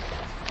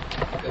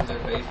 Because they're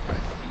based on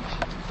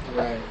teaching.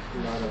 Right.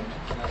 Not a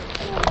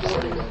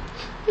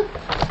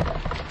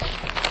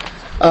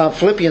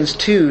Philippians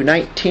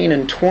 2:19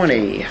 and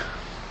 20.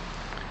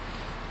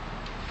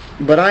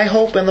 But I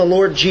hope in the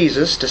Lord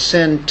Jesus to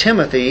send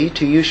Timothy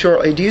to you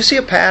shortly. Do you see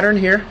a pattern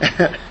here?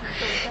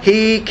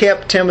 He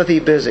kept Timothy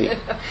busy.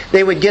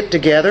 They would get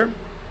together.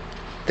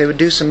 They would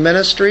do some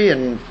ministry,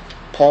 and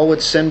Paul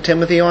would send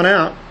Timothy on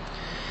out.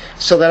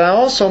 So that I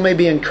also may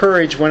be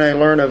encouraged when I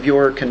learn of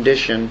your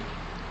condition.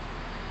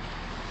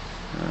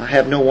 I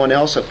have no one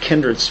else of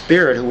kindred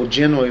spirit who will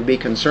genuinely be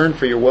concerned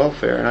for your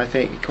welfare. And I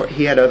think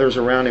he had others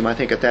around him. I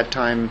think at that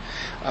time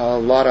a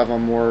lot of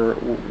them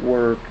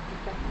were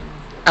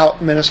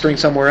out ministering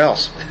somewhere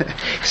else.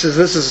 He says,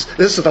 this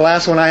is the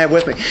last one I have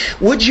with me.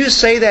 Would you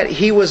say that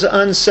he was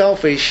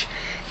unselfish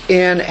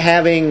in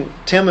having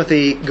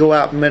Timothy go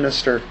out and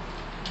minister?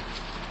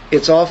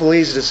 It's awful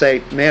easy to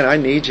say, man, I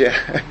need you.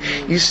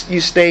 You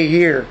stay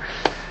here.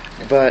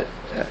 But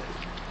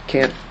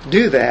can't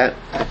do that.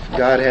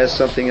 God has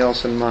something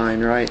else in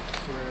mind, right?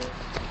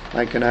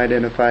 I can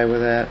identify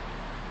with that.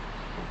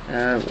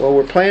 Well,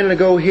 we're planning to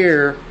go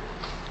here.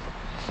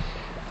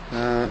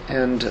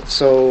 And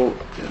so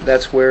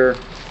that's where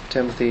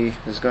Timothy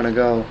is going to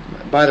go.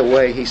 By the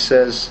way, he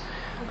says,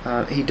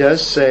 he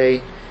does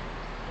say,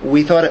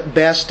 we thought it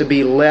best to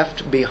be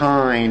left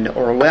behind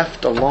or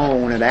left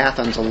alone at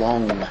Athens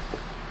alone. And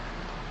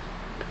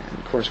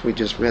of course, we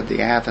just read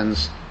the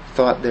Athens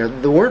thought there.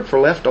 The word for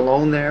left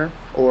alone there,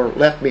 or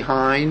left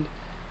behind,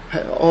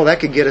 oh, that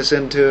could get us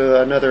into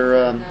another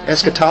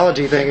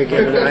eschatology thing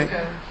again, right?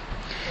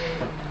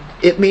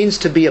 It means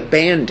to be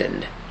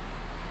abandoned,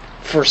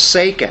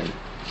 forsaken,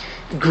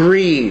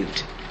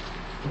 grieved,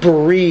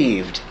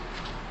 bereaved.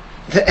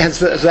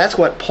 That's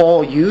what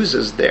Paul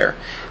uses there.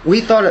 We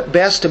thought it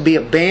best to be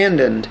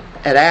abandoned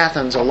at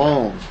Athens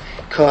alone,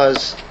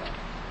 because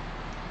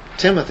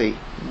Timothy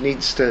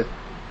needs to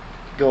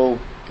go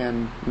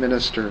and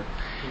minister,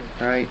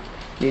 right?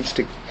 Needs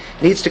to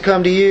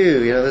come to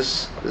you. You know,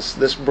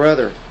 this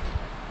brother.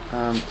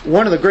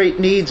 One of the great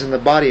needs in the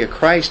body of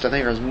Christ, I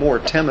think, is more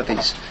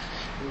Timothys.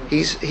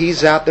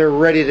 He's out there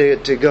ready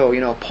to go. You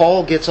know,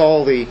 Paul gets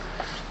all the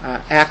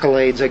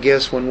accolades, I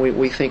guess, when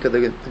we think of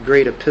the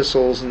great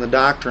epistles and the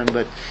doctrine,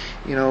 but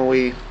you know,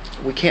 we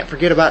can't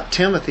forget about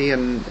Timothy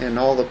and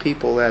all the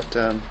people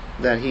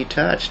that he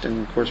touched,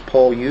 and of course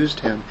Paul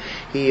used him.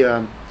 He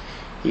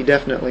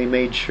definitely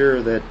made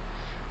sure that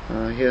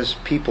his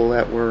people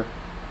that were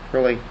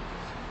really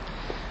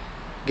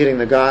getting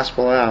the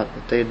gospel out,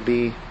 that they'd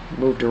be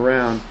moved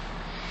around.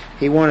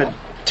 He wanted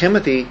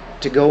Timothy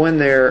to go in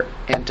there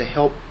and to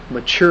help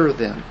mature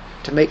them,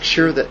 to make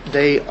sure that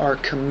they are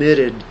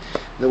committed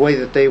the way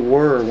that they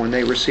were when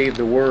they received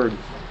the Word.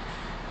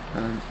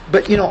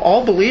 But you know,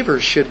 all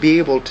believers should be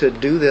able to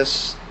do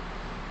this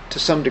to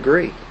some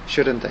degree,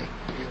 shouldn't they?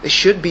 They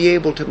should be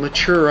able to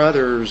mature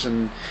others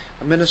and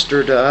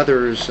minister to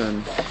others.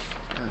 And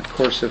of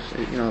course,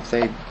 if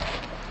they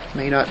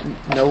may not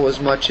know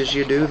as much as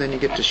you do, then you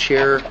get to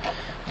share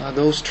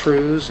those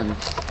truths, and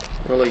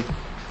really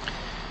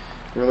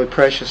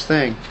precious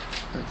thing.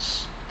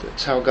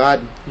 That's how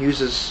God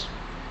uses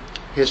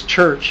His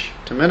church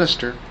to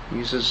minister.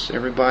 Uses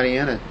everybody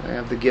in it. They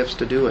have the gifts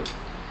to do it.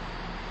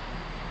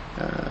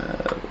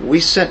 We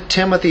sent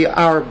Timothy,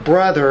 our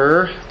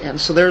brother, and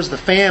so there's the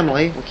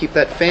family. We'll keep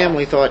that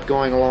family thought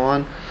going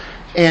along.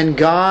 And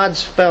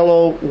God's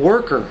fellow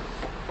worker.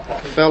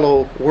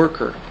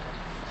 To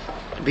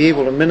be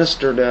able to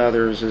minister to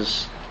others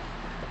is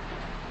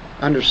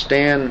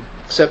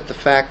accept the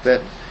fact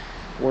that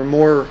we're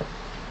more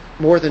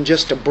than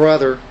just a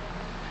brother,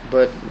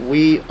 but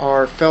we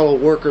are fellow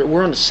worker.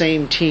 We're on the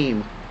same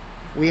team.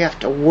 We have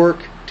to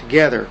work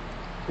together.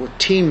 We're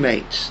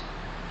teammates.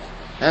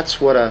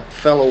 That's what a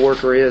fellow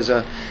worker is.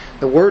 The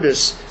word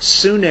is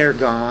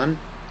sunergon,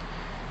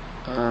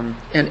 and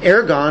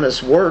ergon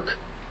is work.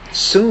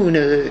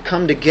 Soon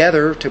come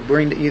together to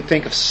bring. You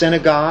think of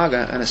synagogue,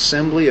 an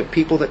assembly of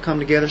people that come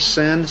together.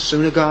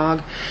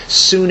 Synagogue.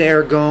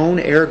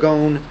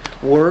 Ergon,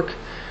 work.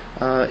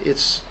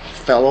 It's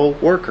fellow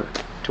worker,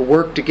 to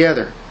work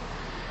together.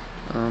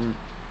 Isn't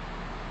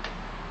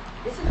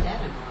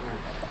that an honor?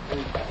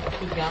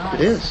 Be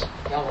God's It is.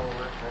 fellow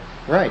worker.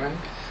 Right.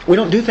 We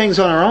don't do things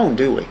on our own,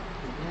 do we?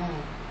 Yeah.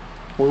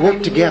 We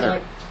work together.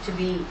 Like to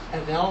be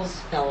Avel's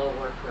fellow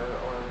worker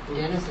or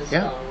Dennis's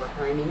fellow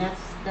worker. I mean,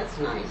 that's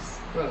nice.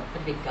 Well, To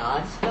be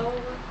God's fellow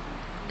worker.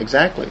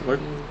 Exactly.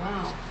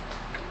 Wow.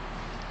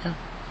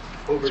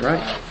 overtime,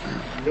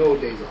 right. no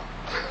days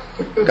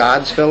off.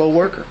 God's fellow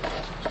worker.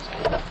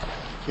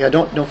 Yeah,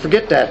 don't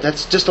forget that.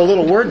 That's just a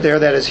little word there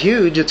that is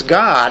huge. It's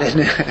God,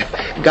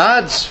 and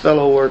God's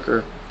fellow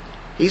worker.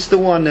 He's the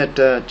one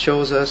that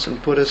chose us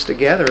and put us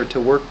together to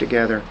work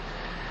together.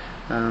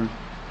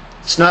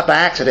 It's not by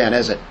accident,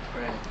 is it?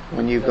 Right.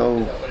 When you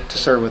go to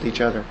serve with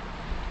each other.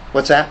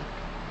 What's that?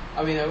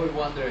 I mean, I would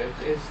wonder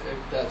if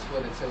that's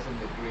what it says in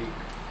the Greek,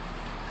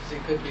 because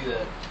it could be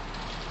that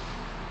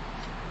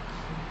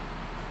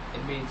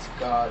it means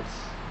God's,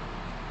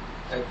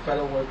 like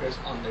fellow workers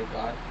under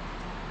God,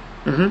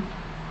 Mm-hmm.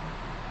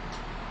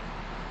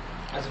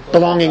 as opposed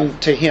Belonging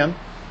God. to Him.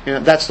 You know,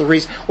 that's the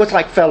reason. What's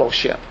like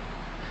fellowship?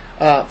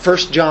 1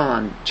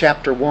 John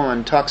chapter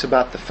 1 talks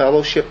about the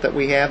fellowship that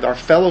we have. Our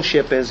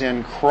fellowship is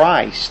in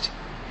Christ.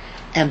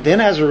 And then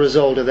as a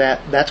result of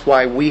that, that's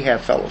why we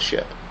have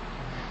fellowship.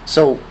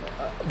 So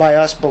by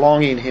us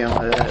belonging to Him,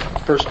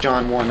 1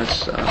 John 1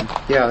 is,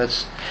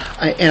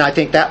 and I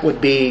think that would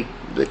be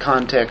the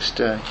context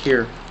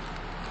here.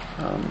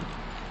 I'm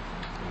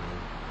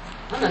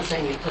not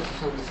saying it puts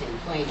us on the same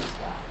plane as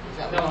God. Is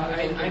that No, what you're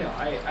thinking? I know.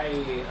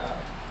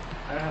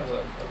 I don't have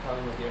a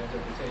problem with your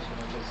interpretation.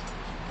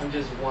 I'm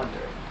just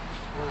wondering.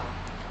 Wow.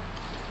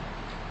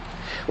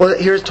 Well,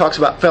 here it talks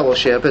about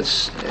fellowship.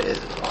 It's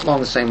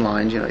along the same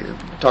lines,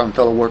 talking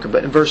fellow worker.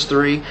 But in verse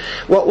 3,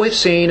 what we've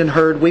seen and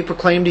heard, we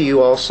proclaim to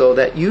you also,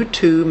 that you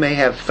too may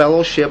have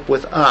fellowship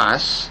with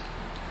us.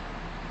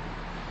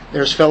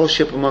 There's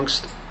fellowship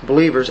amongst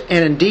believers.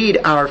 And indeed,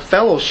 our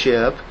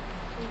fellowship,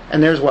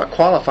 and there's what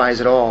qualifies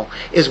it all,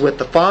 is with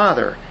the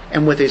Father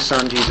and with His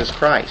Son, Jesus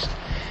Christ.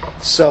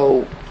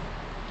 So,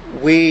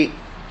 we,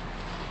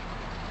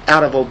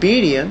 out of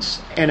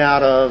obedience and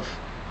out of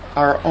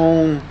our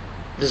own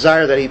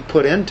desire that He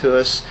put into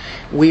us,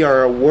 we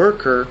are a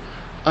worker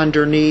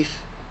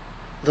underneath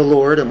the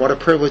Lord, and what a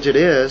privilege it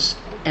is.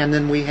 And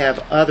then we have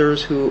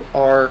others who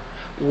are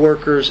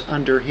workers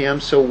under Him,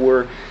 so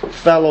we're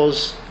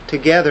fellows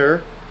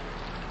together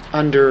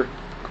under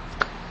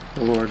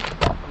the Lord.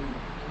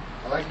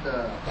 I like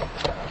the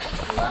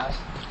last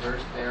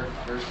verse there,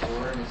 verse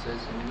 4, and it says,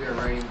 "And we are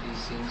writing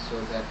these things so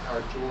that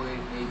our joy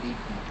may be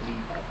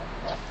complete."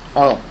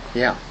 Oh,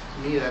 yeah.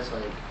 To me, that's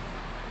like,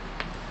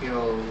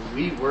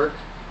 we work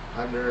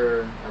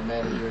under our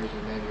managers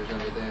and managers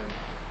under them,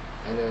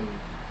 and then,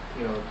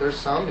 there's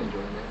some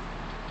enjoyment,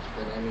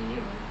 but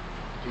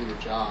do the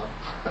job.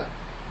 But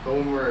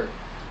when we're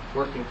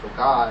working for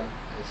God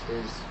as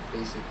His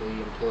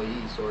basically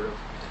employee, sort of,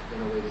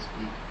 in a way to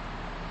speak,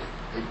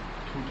 it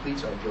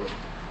completes our joy.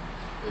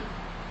 It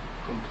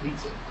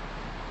completes it.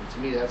 And to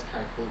me, that's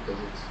kind of cool because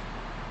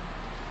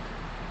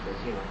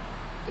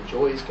the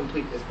joy is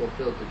complete, it's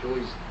fulfilled. The joy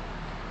is,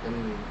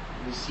 and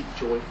we seek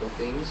joyful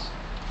things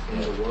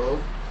in the world,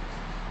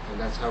 and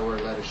that's how we're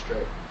led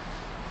astray.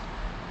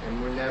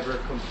 And we're never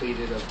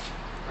completed.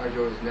 Our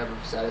joy is never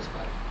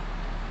satisfied.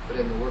 But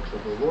in the works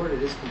of the Lord,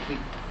 it is complete.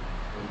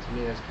 And to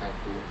me, that's kind of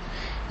cool.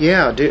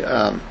 Yeah,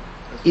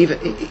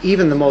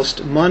 even the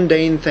most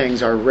mundane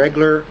things, our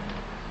regular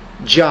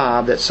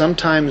job, that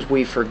sometimes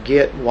we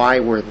forget why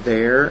we're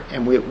there,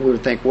 and we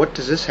would think, what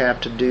does this have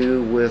to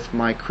do with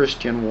my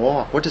Christian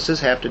walk? What does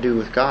this have to do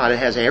with God? It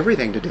has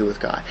everything to do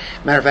with God.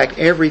 Matter of fact,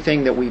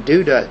 everything that we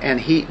do does.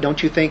 And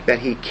don't you think that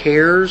He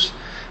cares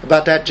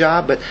about that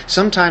job? But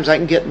sometimes I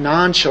can get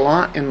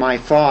nonchalant in my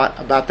thought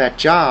about that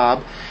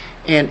job,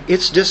 and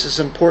it's just as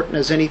important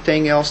as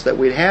anything else that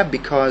we'd have,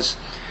 because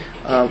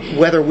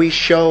whether we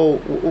show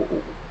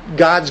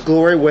God's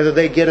glory, whether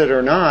they get it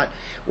or not,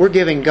 we're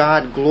giving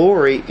God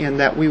glory in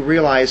that we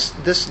realize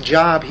this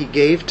job He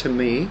gave to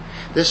me,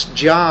 this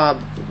job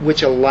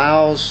which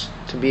allows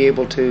to be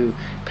able to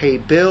pay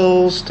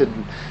bills, to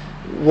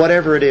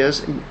whatever it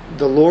is,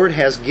 the Lord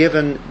has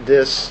given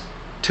this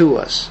to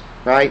us,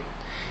 right?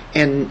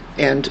 And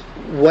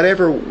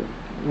whatever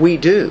we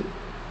do,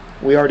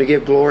 we are to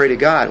give glory to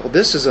God. Well,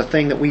 this is a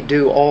thing that we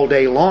do all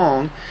day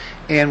long,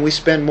 and we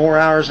spend more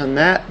hours in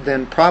that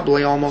than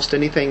probably almost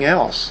anything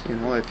else.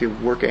 If you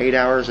work 8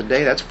 hours a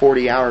day, that's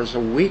 40 hours a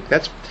week.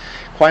 That's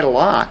quite a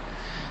lot.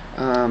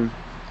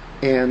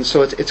 And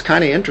so it's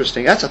kind of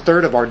interesting. That's a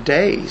third of our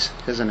days,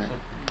 isn't it?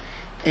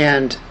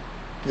 And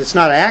it's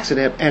not an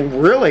accident.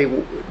 And really,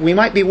 we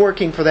might be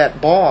working for that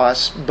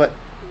boss, but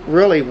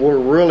really, we're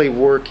really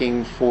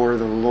working for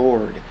the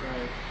Lord.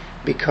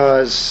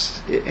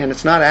 Because, and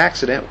it's not an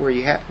accident, where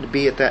you have to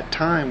be at that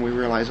time, we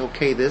realize,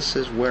 okay, this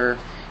is where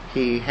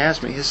He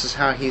has me. This is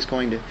how He's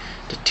going to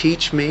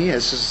teach me.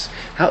 This is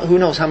who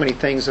knows how many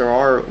things there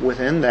are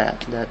within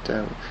that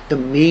the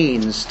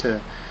means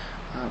to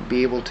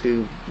be able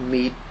to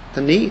meet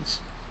the needs.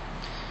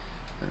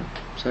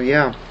 So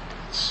yeah,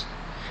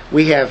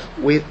 we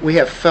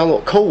have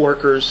fellow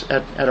co-workers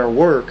at our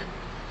work,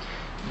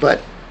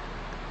 but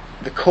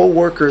the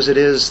co-workers it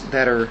is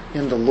that are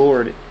in the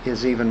Lord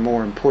is even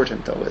more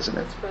important, though, isn't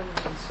it? It's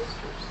brothers and sisters.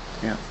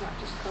 Yeah. It's not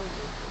just co-workers.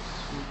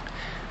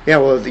 Yeah,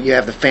 well, you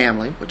have the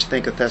family, which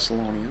think of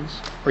Thessalonians,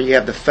 or you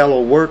have the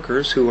fellow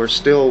workers who are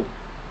still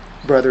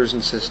brothers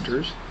and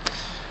sisters.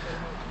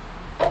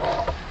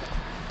 I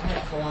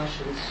have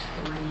Colossians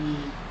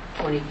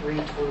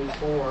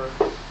 3:23-24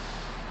 on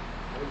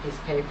a piece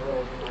of paper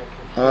over my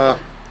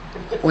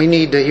computer. We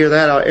need to hear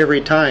that out every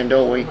time,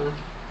 don't we?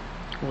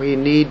 We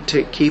need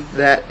to keep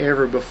that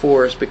ever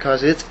before us,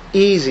 because it's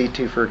easy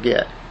to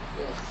forget.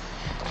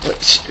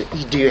 Yes.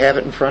 Do you have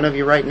it in front of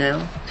you right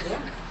now?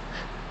 Yeah.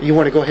 You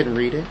want to go ahead and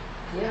read it?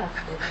 Yeah.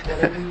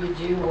 Whatever you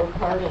do, work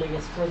heartily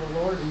is for the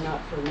Lord and not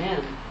for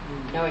men,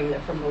 knowing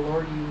that from the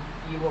Lord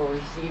you will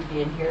receive the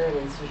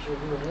inheritance as your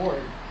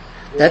reward.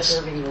 You're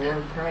serving the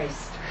Lord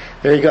Christ.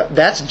 There you go.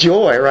 That's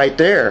joy right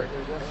there.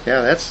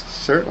 Yeah, that's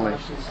certainly.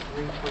 Colossians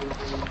 3:23.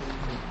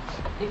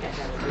 I think I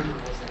got it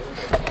memorized.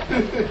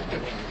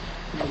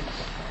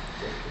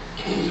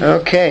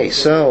 Okay,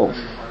 so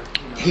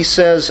he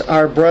says,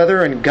 our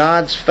brother and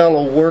God's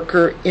fellow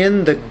worker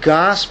in the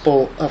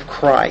gospel of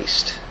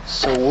Christ.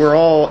 So we're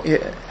all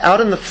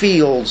out in the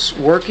fields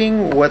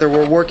working, whether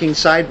we're working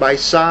side by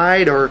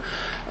side or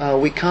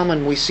we come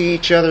and we see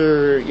each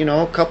other,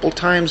 a couple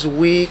times a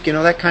week,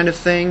 that kind of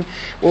thing.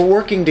 We're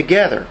working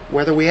together,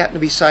 whether we happen to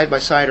be side by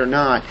side or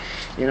not.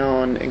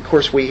 And of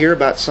course we hear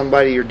about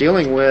somebody you're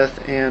dealing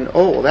with, and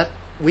that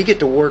we get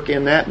to work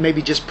in that,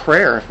 maybe just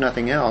prayer if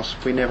nothing else,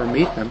 if we never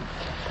meet them.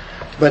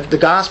 But the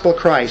gospel of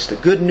Christ, the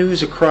good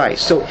news of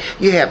Christ. So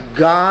you have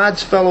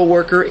God's fellow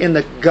worker in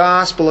the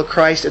gospel of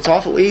Christ. It's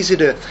awful easy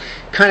to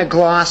kind of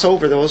gloss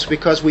over those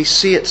because we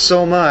see it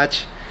so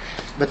much.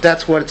 But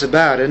that's what it's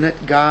about, isn't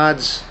it?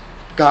 God's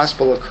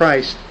gospel of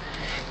Christ.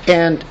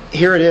 And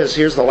here it is.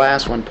 Here's the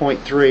last one, point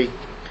 3.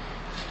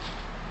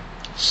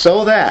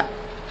 So that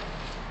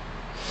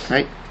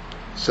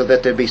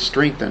they be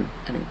strengthened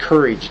and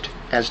encouraged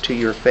as to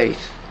your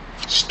faith.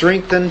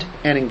 Strengthened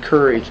and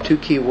encouraged. 2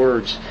 key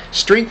words.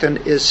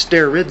 Strengthened is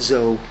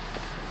sterizo.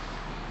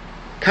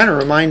 Kind of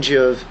reminds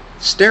you of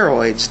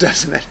steroids,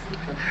 doesn't it?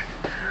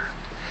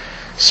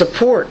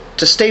 Support,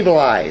 to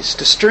stabilize,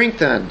 to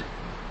strengthen,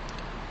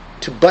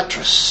 to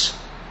buttress.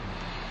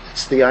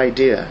 That's the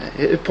idea.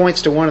 It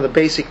points to one of the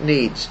basic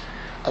needs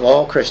of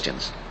all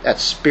Christians.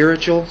 That's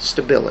spiritual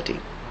stability.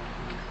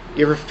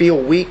 You ever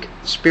feel weak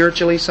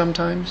spiritually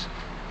sometimes?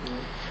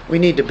 We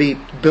need to be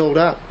built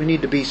up. We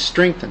need to be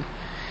strengthened.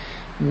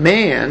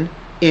 Man,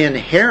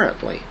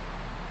 inherently,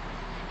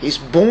 he's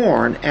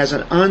born as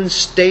an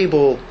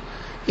unstable,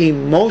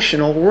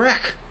 emotional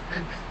wreck.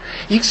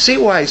 You can see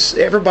why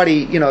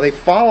everybody, they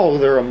follow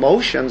their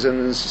emotions,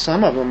 and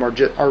some of them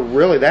are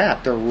really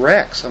that. They're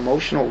wrecks,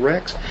 emotional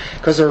wrecks,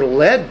 because they're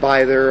led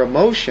by their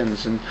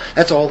emotions, and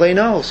that's all they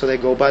know, so they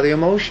go by the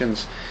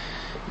emotions.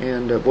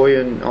 And boy,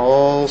 you're in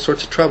all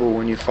sorts of trouble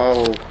when you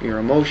follow your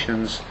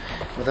emotions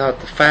without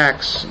the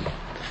facts and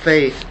the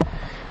faith.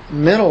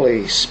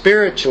 Mentally,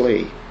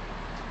 spiritually,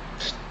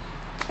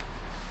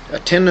 a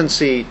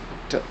tendency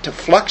to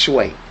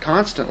fluctuate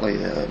constantly.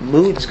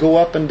 Moods go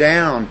up and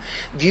down.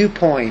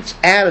 Viewpoints,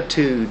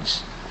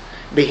 attitudes,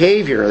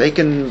 behavior. They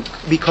can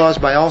be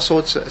caused by all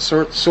sorts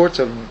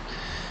of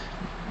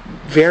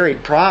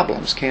varied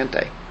problems, can't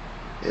they?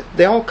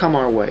 They all come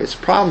our way. It's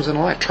problems in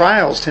life.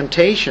 Trials,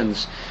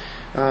 temptations,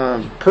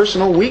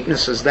 personal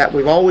weaknesses that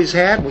we've always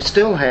had, we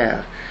still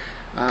have.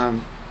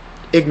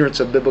 Ignorance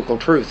of biblical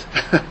truth.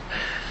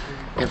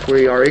 If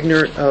we are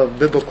ignorant of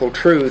biblical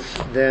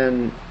truth,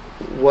 then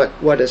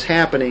what is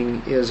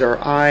happening is our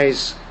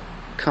eyes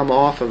come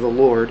off of the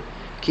Lord.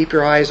 Keep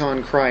your eyes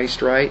on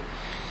Christ, right?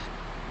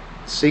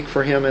 Seek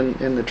for Him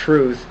in the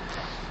truth,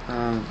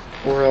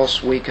 or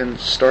else we can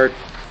start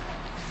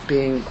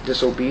being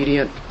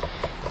disobedient,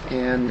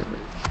 and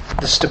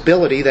the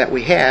stability that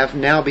we have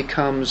now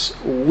becomes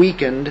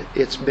weakened.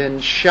 It's been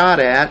shot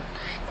at.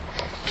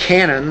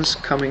 Cannons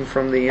coming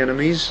from the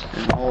enemies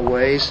in all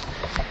ways.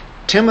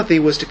 Timothy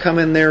was to come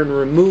in there and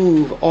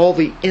remove all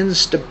the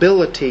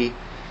instability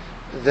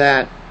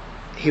that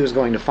he was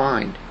going to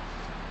find.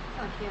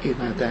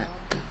 Even at that.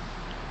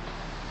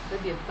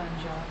 That'd be a fun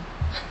job.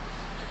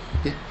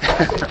 Yeah.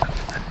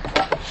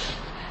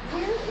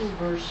 Where in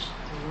verse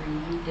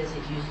 3 does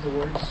it use the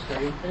word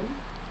strengthen?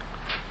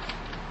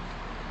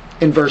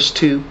 In verse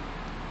 2.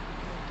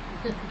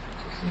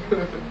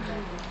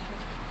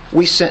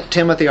 We sent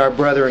Timothy, our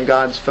brother and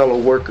God's fellow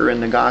worker in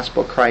the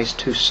gospel of Christ,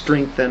 to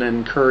strengthen and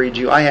encourage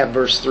you. I have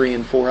verse 3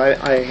 and 4.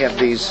 I have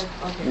these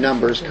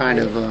numbers kind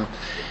of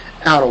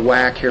out of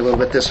whack here a little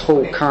bit. This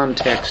whole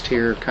context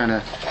here kind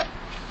of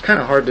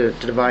hard to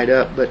divide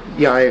up. But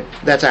yeah,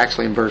 that's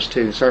actually in verse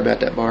 2. Sorry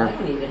about that, Barb. I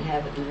don't even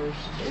have it in verse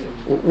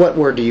 2. What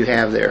word do you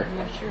have there? I'm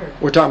not sure.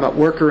 We're talking about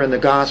worker in the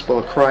gospel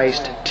of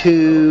Christ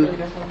to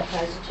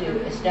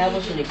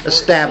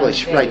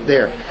establish, right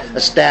there.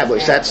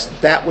 Establish.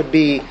 That would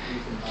be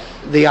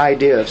the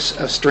idea of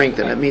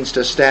strengthen. It means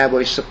to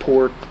establish,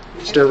 support,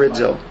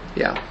 sterizo.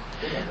 Yeah.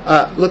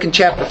 Look in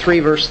chapter 3,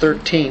 verse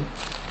 13.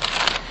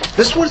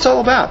 This is what it's all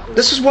about.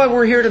 This is why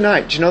we're here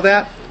tonight. Do you know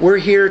that? We're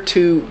here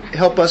to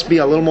help us be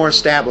a little more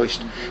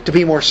established, to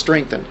be more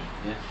strengthened.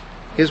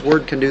 His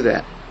Word can do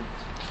that.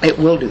 It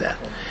will do that.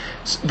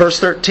 Verse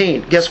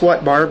 13. Guess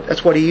what, Barb?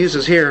 That's what he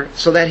uses here.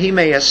 So that He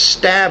may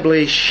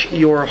establish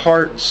your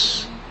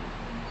hearts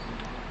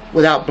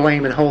without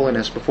blame and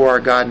holiness before our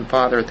God and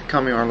Father at the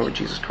coming of our Lord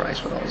Jesus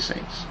Christ with all His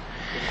saints.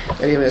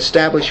 That He may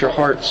establish your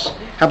hearts.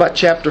 How about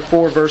chapter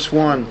 4, verse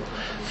 1?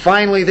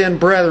 Finally then,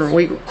 brethren,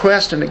 we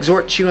request and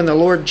exhort you in the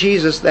Lord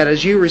Jesus that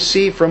as you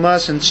receive from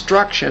us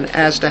instruction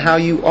as to how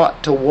you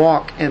ought to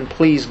walk and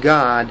please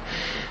God,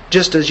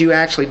 just as you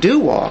actually do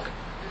walk,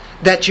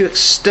 that you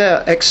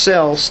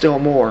excel still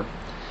more.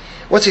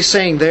 What's he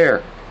saying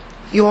there?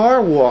 You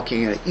are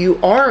walking in it. You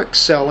are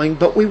excelling,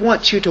 but we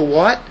want you to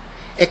what?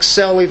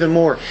 Excel even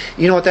more.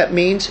 You know what that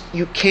means?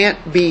 You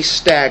can't be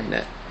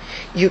stagnant.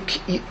 You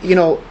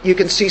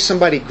can see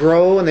somebody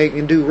grow and they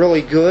can do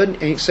really good,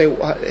 and you can say,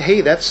 well, hey,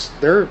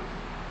 they're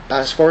not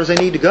as far as they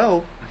need to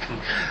go.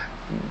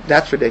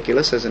 That's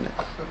ridiculous, isn't it?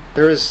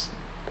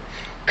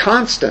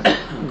 constant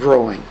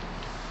growing.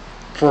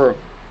 For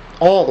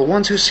all, the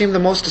ones who seem the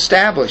most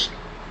established,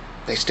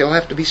 they still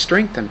have to be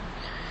strengthened.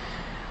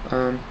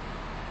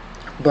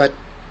 But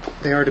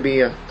they are to be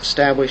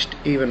established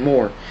even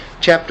more.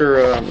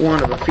 Chapter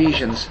 1 of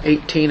Ephesians,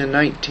 18 and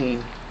 19.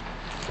 I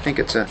think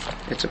it's a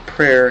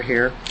prayer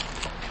here.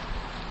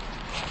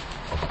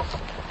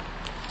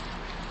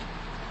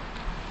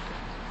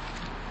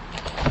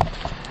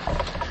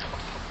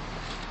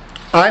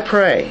 I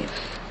pray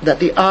that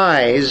the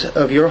eyes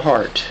of your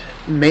heart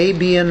may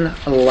be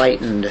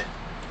enlightened,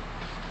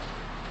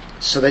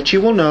 so that you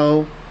will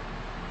know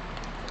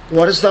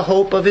what is the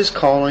hope of His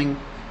calling,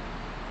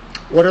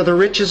 what are the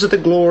riches of the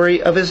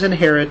glory of His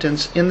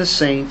inheritance in the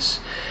saints,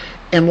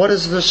 and what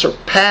is the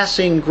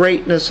surpassing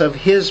greatness of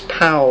His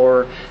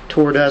power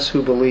toward us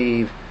who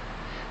believe.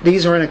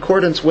 These are in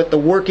accordance with the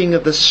working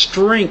of the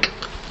strength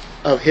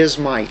of His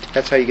might.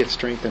 That's how you get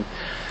strengthened.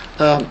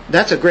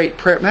 That's a great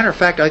prayer. Matter of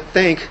fact, I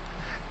think,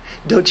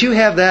 don't you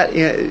have that?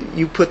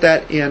 You put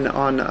that in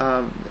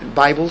on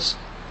Bibles?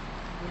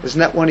 Isn't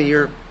that one of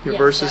your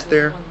verses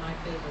there? One of my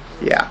favorites.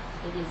 Yeah.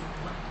 It is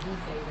the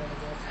favorite, I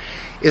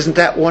guess. Isn't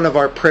that one of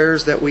our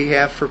prayers that we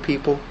have for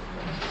people?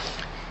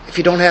 If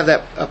you don't have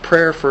a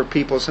prayer for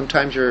people,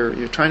 sometimes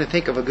you're trying to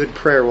think of a good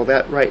prayer. Well,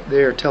 that right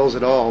there tells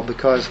it all,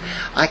 because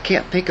I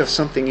can't think of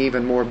something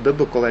even more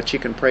biblical that you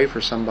can pray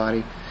for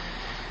somebody.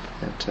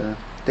 That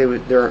they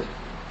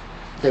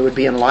would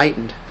be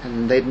enlightened,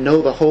 and they'd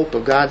know the hope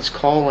of God's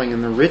calling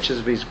and the riches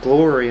of His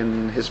glory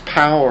and His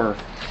power.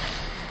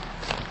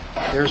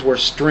 There's where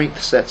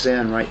strength sets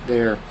in right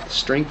there. The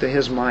strength of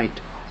His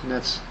might. And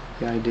that's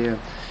the idea.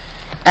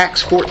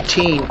 Acts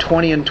 14,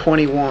 20 and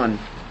 21.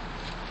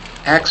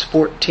 Acts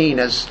 14,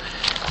 as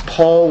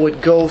Paul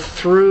would go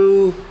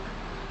through,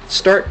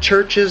 start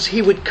churches,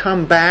 he would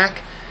come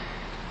back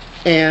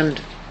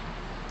and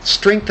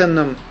strengthen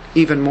them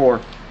even more.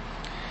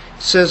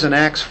 It says in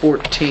Acts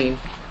 14,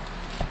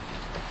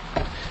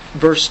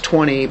 verse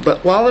 20,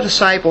 but while the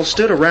disciples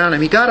stood around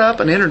him, he got up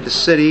and entered the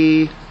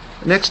city.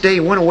 The next day he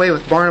went away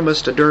with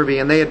Barnabas to Derbe,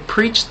 and they had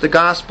preached the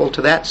gospel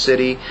to that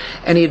city,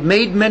 and he had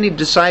made many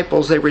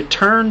disciples. They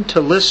returned to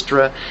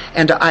Lystra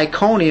and to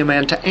Iconium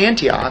and to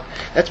Antioch.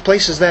 That's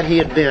places that he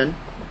had been,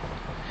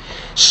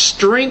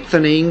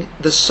 strengthening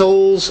the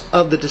souls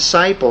of the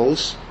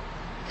disciples,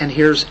 and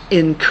here's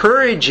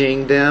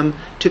encouraging them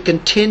to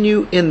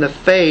continue in the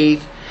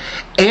faith,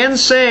 and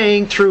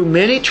saying, through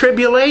many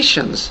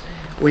tribulations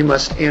we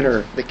must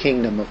enter the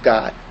kingdom of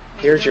God.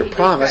 Here's your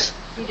promise.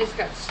 He just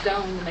got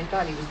stoned and they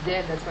thought he was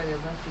dead. That's why they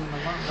left him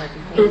alone right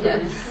before he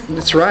died.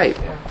 That's right.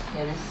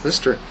 Dennis,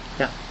 Lystra.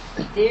 Yeah.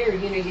 there,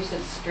 you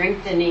said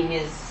strengthening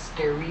is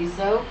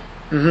sterizo.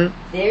 Mm-hmm.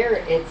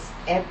 There, it's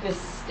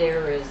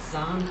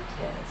episterizantes.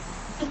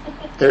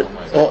 There,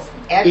 well,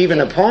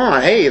 even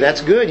upon. Hey,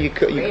 that's good. You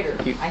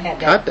I had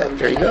got that that.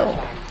 There you go.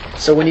 time.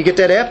 So when you get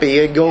that epi,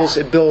 it goes,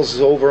 it builds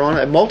over on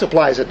it,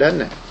 multiplies it,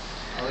 doesn't it?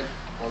 I like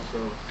also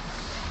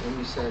when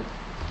you said,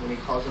 when he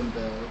calls them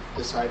the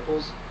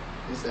disciples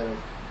instead of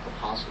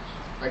apostles.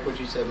 Like what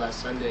you said last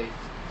Sunday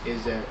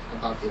is that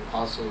about the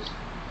apostles,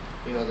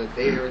 that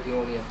they are the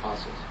only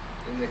apostles.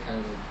 And that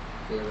kind of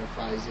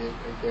clarifies it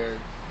right there.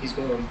 He's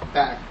going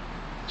back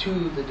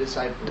to the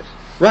disciples.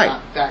 Right.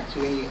 Not back to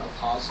any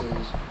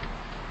apostles,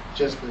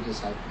 just the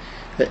disciples.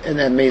 And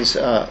that means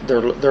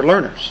they're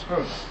learners.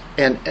 Oh.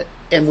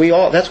 And we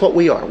all, that's what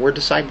we are. We're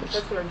disciples.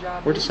 That's what our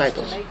job We're is,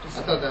 disciples. to make I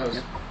disciples. thought that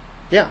was...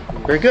 Yeah,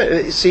 very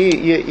good. See,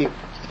 you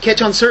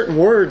catch on certain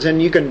words,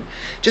 and you can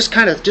just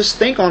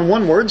think on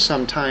one word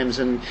sometimes,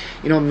 and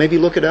maybe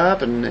look it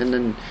up, and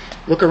then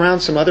look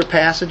around some other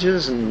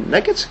passages, and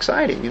that gets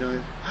exciting.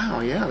 Wow,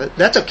 yeah,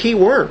 that's a key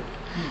word,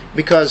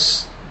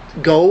 because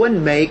go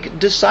and make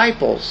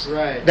disciples.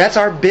 Right. That's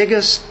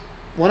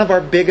one of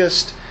our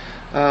biggest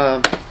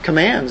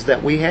commands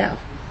that we have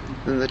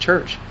in the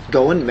church.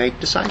 Go and make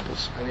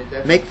disciples. And it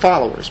definitely, Make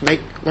followers.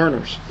 Make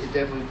learners. it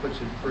definitely puts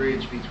a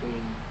bridge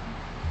between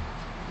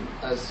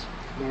us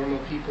normal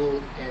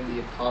people and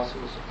the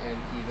apostles, and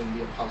even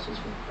the apostles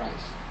from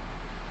Christ.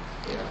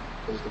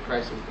 Because the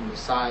Christ is the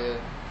Messiah,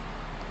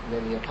 and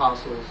then the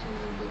apostles, and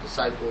then the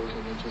disciples,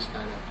 and it just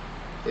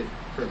it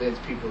prevents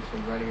people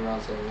from running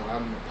around saying, well,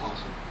 I'm an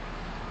apostle.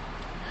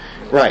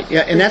 Right,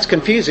 yeah, and that's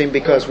confusing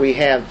because we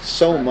have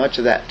so much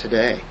of that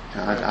today.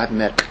 I've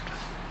met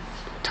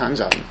tons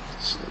of them.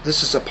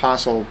 This is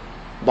Apostle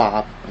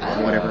Bob,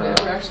 or whatever. I've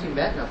never actually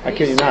met enough. I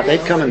kid you not. They'd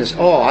come in this.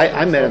 Oh,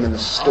 I met them in the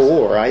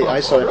store. I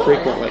saw it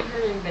frequently.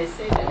 They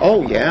say that.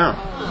 Oh yeah,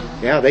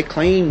 yeah. They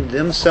claimed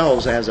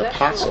themselves as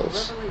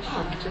apostles.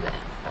 Revelation to them.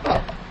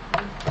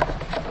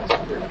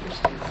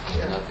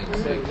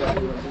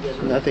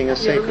 Nothing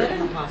is You ever met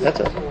sacred. an apostle That's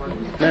before?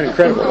 Isn't that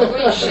incredible?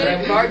 Well, you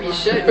should, Barb, you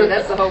should.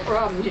 That's the whole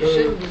problem. You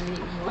shouldn't be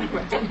meeting one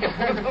right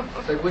now.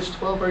 It's like, which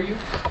 12 are you?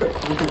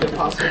 The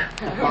apostle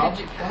Bob?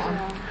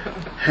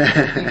 I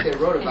think they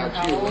wrote about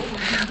you.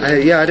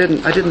 Yeah, I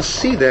didn't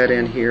see that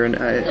in here.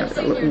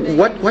 And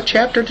what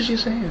chapter did you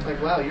say?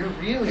 Like, wow, you're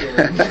really old.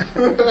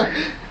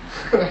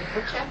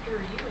 What chapter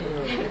are you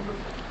in?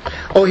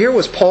 Oh, here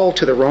was Paul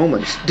to the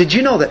Romans. Did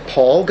you know that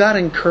Paul got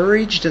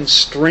encouraged and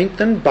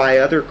strengthened by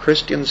other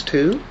Christians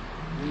too?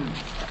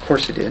 Of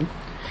course he did.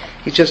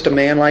 He's just a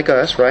man like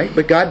us, right?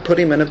 But God put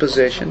him in a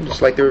position,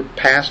 just like there are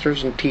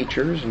pastors and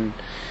teachers, and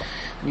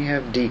you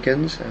have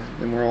deacons,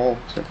 and we're all...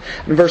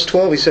 In verse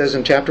 12 he says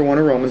in chapter 1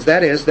 of Romans,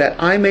 that is,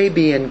 that I may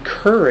be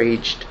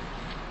encouraged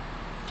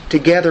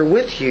together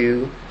with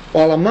you,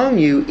 while among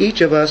you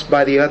each of us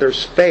by the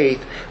other's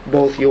faith,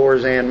 both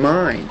yours and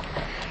mine.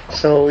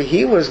 So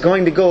he was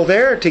going to go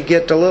there to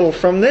get a little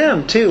from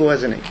them too,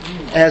 wasn't he?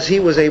 As he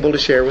was able to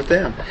share with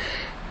them.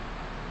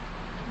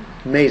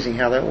 Amazing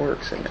how that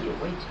works, isn't it?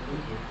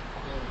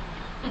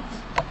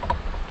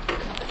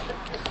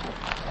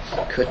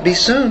 Could be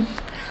soon.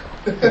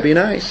 Would be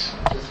nice.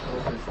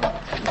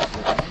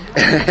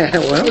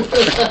 Well,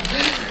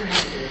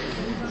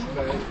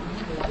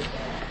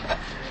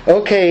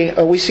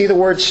 okay. We see the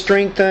word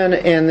strengthen,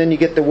 and then you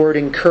get the word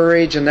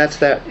encourage, and that's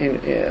that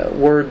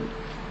word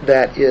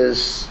that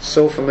is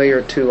so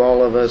familiar to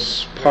all of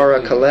us.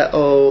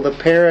 Parakaleo, the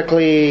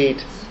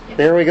Paraclete.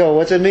 There we go.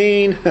 What's it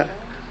mean? Come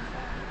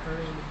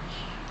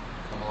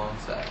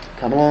alongside.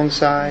 Come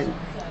alongside.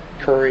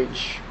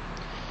 Courage.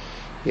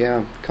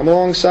 Yeah, come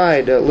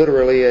alongside,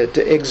 literally,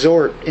 to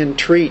exhort,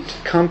 entreat,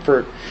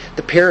 comfort.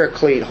 The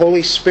Paraclete,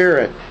 Holy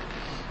Spirit.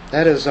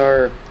 That is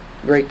our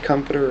great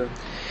comforter.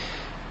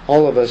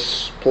 All of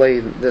us play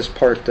this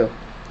part, though.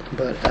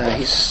 But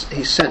he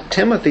sent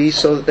Timothy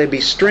so that they be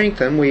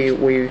strengthened.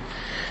 We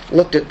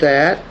looked at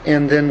that.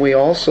 And then we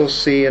also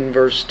see in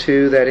verse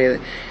 2 that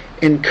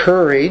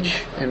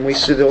encourage, and we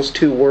see those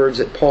two words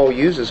that Paul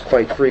uses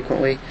quite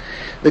frequently.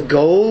 The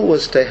goal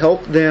was to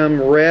help them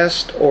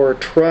rest or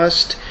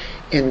trust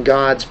in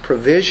God's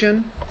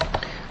provision,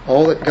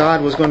 all that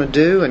God was going to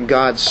do, and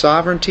God's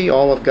sovereignty,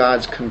 all of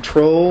God's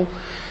control.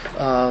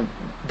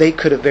 They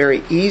could have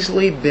very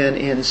easily been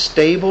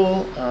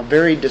unstable,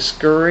 very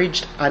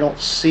discouraged. I don't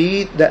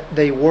see that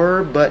they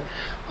were, but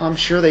I'm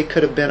sure they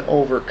could have been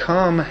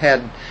overcome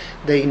had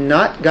they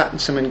not gotten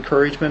some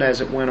encouragement as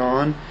it went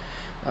on.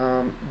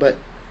 But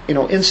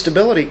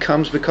instability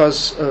comes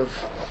because of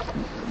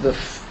the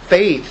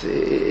faith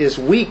is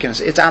weak and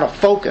it's out of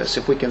focus,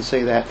 if we can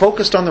say that.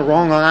 Focused on the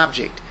wrong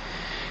object.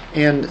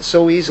 And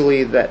so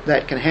easily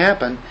that can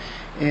happen.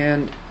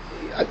 And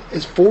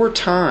it's 4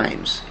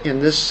 times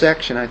in this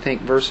section, I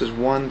think verses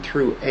 1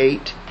 through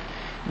 8,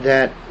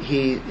 that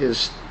he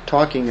is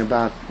talking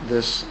about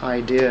this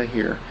idea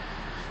here.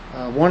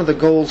 One of the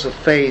goals of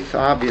faith,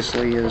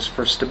 obviously, is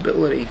for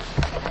stability.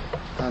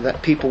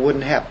 That people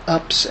wouldn't have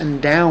ups and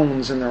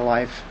downs in their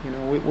life.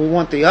 We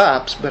want the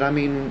ups, but I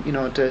mean,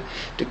 to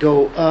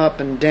go up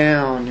and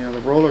down,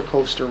 the roller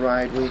coaster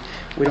ride, we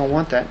don't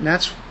want that. And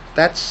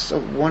that's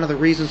one of the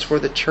reasons for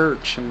the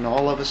church and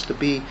all of us to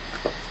be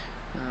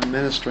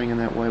ministering in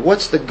that way.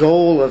 What's the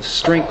goal of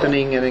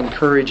strengthening and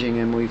encouraging?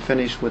 And we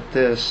finish with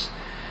this.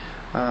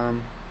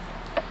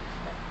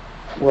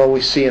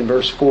 We see in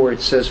verse 4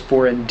 it says,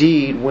 "For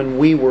indeed, when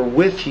we were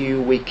with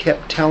you, we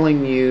kept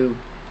telling you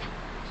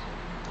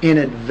in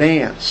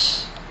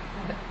advance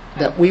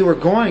that we were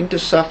going to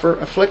suffer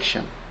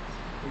affliction."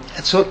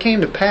 And so it came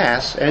to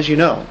pass, as you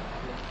know.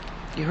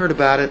 You heard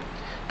about it.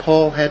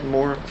 Paul had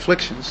more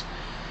afflictions.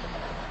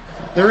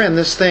 They're in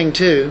this thing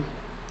too.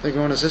 They're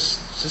going, does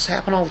this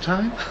happen all the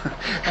time?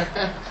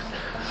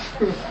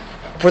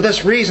 "For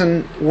this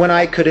reason, when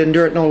I could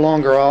endure it no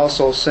longer, I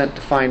also sent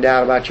to find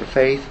out about your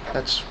faith."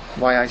 That's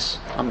why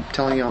I'm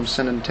telling you I'm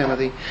sending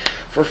Timothy.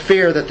 "For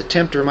fear that the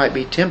tempter might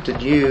be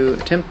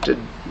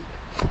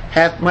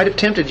might have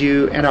tempted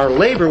you, and our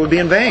labor would be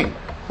in vain."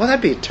 Well,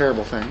 that'd be a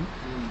terrible thing.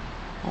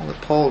 All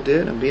that Paul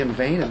did and be in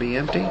vain and be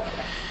empty.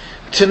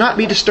 "To not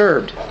be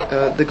disturbed."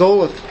 The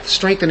goal of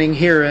strengthening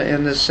here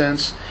in this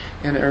sense,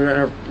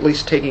 or at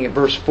least taking it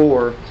verse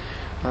 4,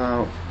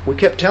 we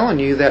kept telling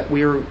you that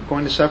we were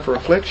going to suffer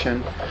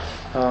affliction.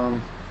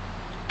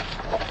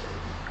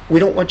 We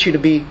don't want you to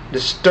be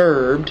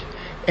disturbed.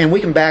 And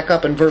we can back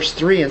up in verse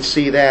 3 and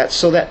see that.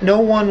 So that no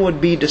one would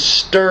be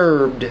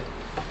disturbed.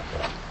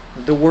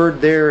 The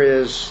word there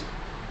is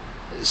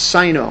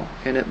sino,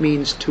 and it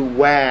means to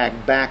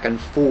wag back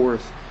and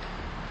forth.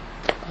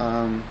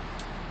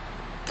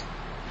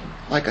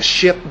 Like a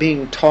ship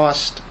being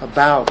tossed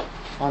about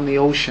on the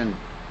ocean.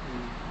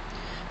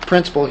 The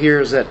principle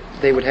here is that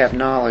they would have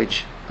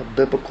knowledge of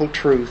biblical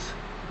truth.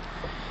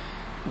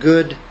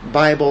 Good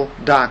Bible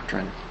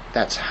doctrine.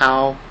 That's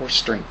how we're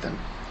strengthened.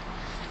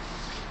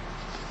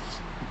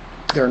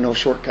 There are no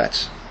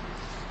shortcuts.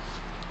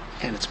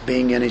 And it's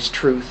being in His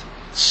truth,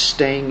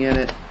 staying in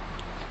it,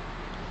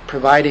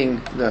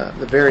 providing the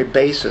very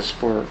basis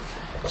for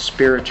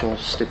spiritual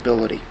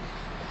stability.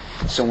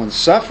 So when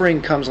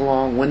suffering comes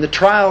along, when the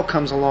trial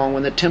comes along,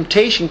 when the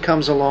temptation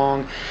comes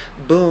along,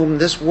 boom,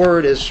 this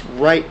word is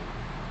right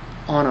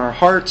on our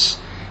hearts.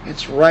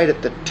 It's right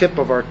at the tip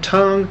of our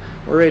tongue.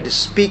 We're ready to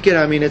speak it.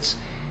 I mean, it's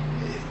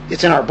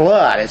in our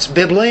blood. It's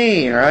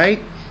bibline,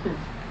 right?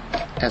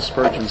 As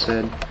Spurgeon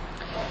said.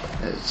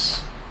 It's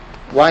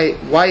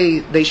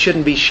why they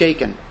shouldn't be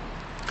shaken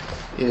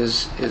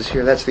is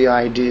here. That's the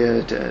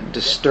idea.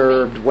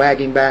 Disturbed,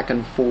 wagging back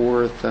and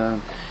forth,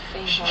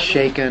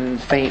 shaken,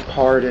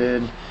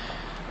 faint-hearted.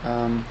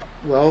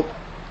 Well,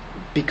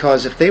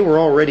 because if they were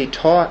already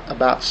taught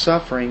about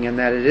suffering and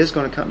that it is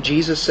going to come,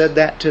 Jesus said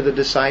that to the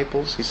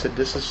disciples. He said,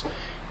 "This is."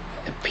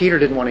 Peter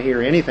didn't want to hear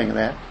anything of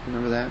that.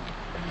 Remember that?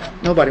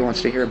 Nobody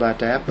wants to hear about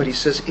that. But he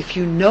says, if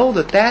you know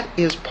that that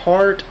is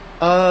part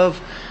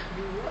of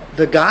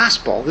the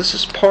gospel, this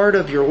is part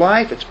of your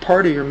life, it's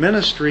part of your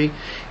ministry.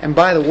 And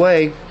by the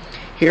way,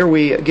 here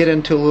we get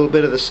into a little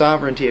bit of the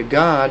sovereignty of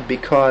God,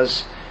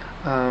 because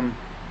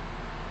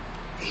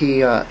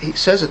he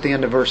says at the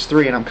end of verse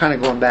 3, and I'm kind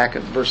of going back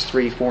at verse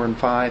 3, 4, and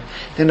 5.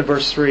 At the end of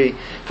verse 3,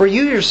 "For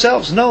you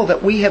yourselves know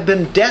that we have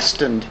been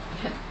destined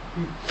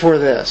for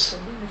this,"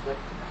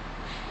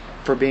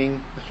 for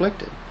being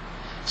afflicted.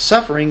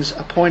 Sufferings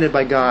appointed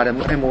by God.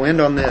 And we'll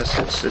end on this.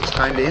 It's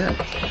time to end.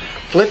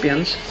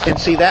 Philippians, and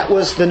see, that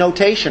was the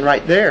notation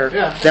right there,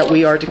 that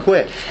we are to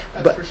quit.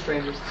 That's for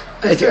strangers.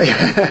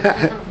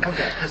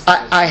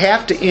 I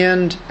have to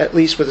end at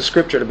least with a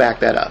scripture to back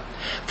that up.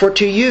 "For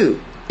to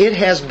you it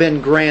has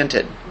been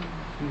granted."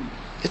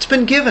 It's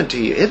been given to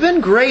you. It's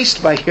been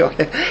graced by you.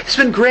 It's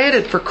been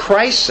granted for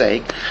Christ's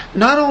sake,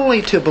 not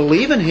only to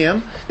believe in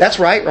Him. That's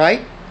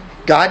right?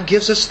 God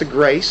gives us the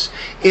grace.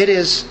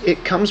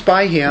 It comes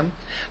by Him.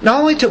 Not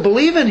only to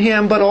believe in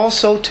Him, but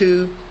also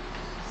to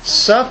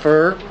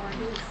suffer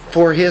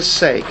for His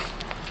sake.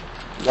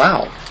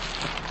 Wow.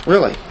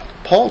 Really.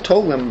 Paul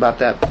told them about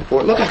that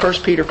before. Look at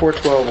 1 Peter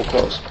 4:12. We'll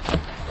close.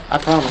 I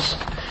promise.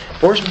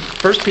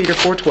 1 Peter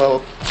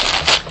 4:12.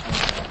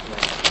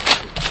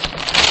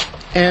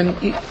 And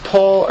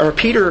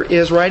Peter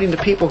is writing to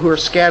people who are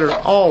scattered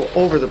all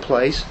over the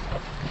place.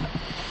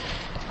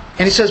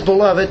 And he says,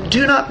 "Beloved,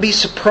 do not be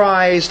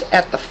surprised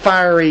at the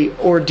fiery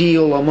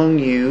ordeal among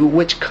you,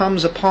 which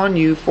comes upon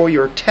you for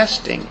your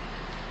testing,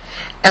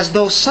 as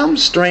though some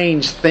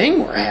strange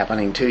thing were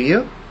happening to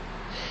you.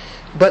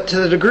 But to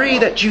the degree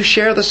that you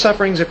share the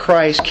sufferings of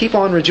Christ, keep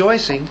on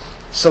rejoicing,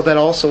 so that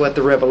also at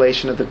the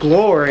revelation of the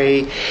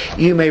glory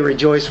you may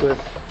rejoice with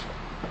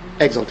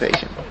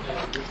exultation."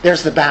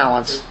 There's the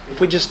balance.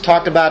 If we just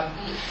talked about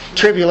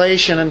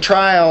tribulation and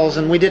trials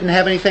and we didn't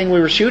have anything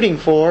we were shooting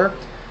for,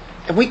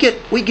 and we get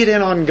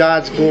in on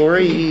God's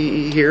glory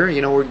here,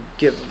 we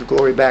give the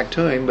glory back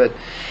to Him, but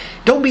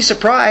don't be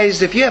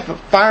surprised if you have a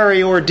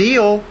fiery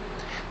ordeal.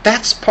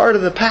 That's part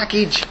of the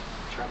package.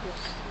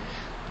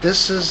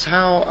 This is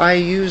how I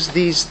use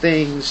these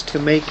things to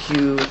make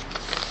you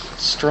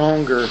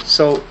stronger.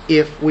 So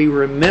if we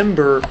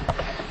remember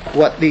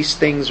what these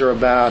things are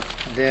about,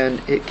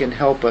 then it can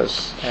help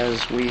us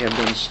as we have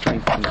been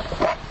strengthened.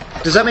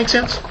 Does that make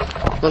sense?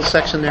 Little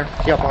section there?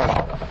 Yeah,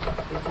 Bob.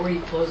 Before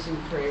you close in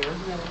prayer,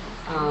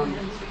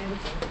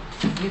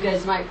 you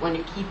guys might want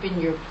to keep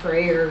in your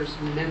prayers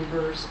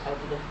members of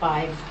the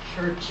 5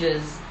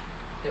 churches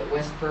that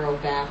Westboro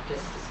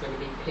Baptist is going to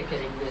be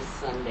picketing this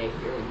Sunday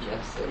here in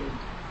Jeff City.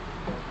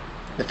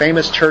 The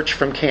famous church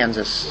from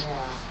Kansas.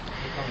 Yeah.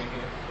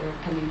 They're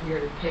coming here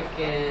to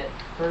picket.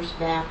 First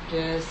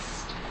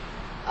Baptist,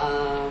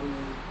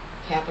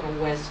 Capital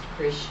West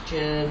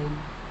Christian,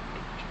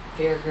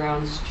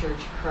 Fairgrounds Church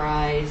of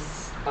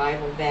Christ,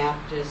 Bible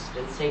Baptist,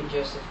 and St.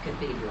 Joseph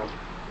Cathedral.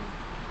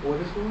 What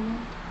is going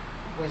on?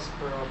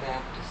 Westboro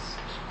Baptist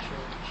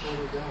Church. What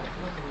is that?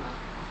 Look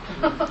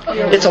them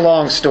up. It's a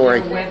long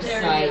story. Their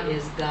website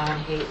is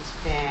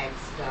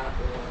GodHatesFags.org.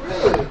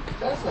 Really?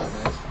 That's not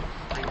nice.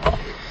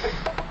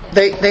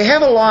 They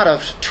have a lot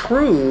of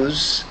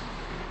truths,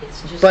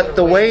 It's just but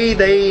the their way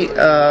they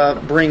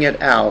website. bring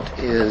it out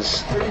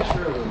is Pretty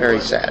sure it was very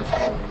more sad.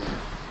 than-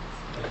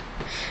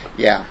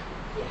 Yeah.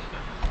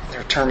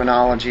 Their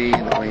terminology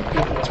and the way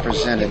it's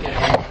presented.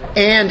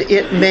 And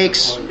it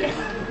makes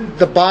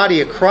the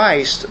body of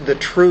Christ, the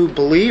true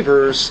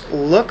believers,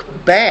 look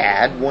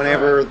bad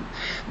whenever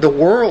the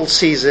world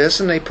sees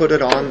this and they put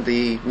it on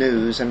the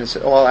news and it's,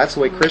 well, that's the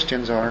way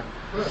Christians are.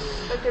 But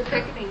they're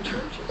picketing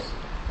churches.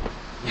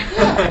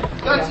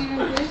 That's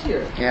even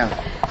crazier. Yeah.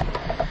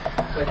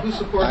 Like, who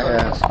supports I, our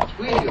message?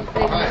 We do.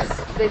 Fine.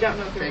 They don't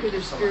know if they're Thank you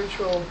through so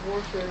spiritual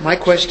warfare. My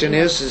question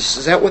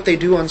is that what they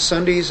do on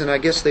Sundays? And I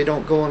guess they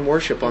don't go and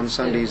worship on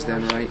Sundays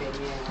then, right?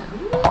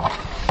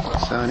 Yeah.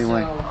 So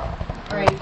anyway. So, Right.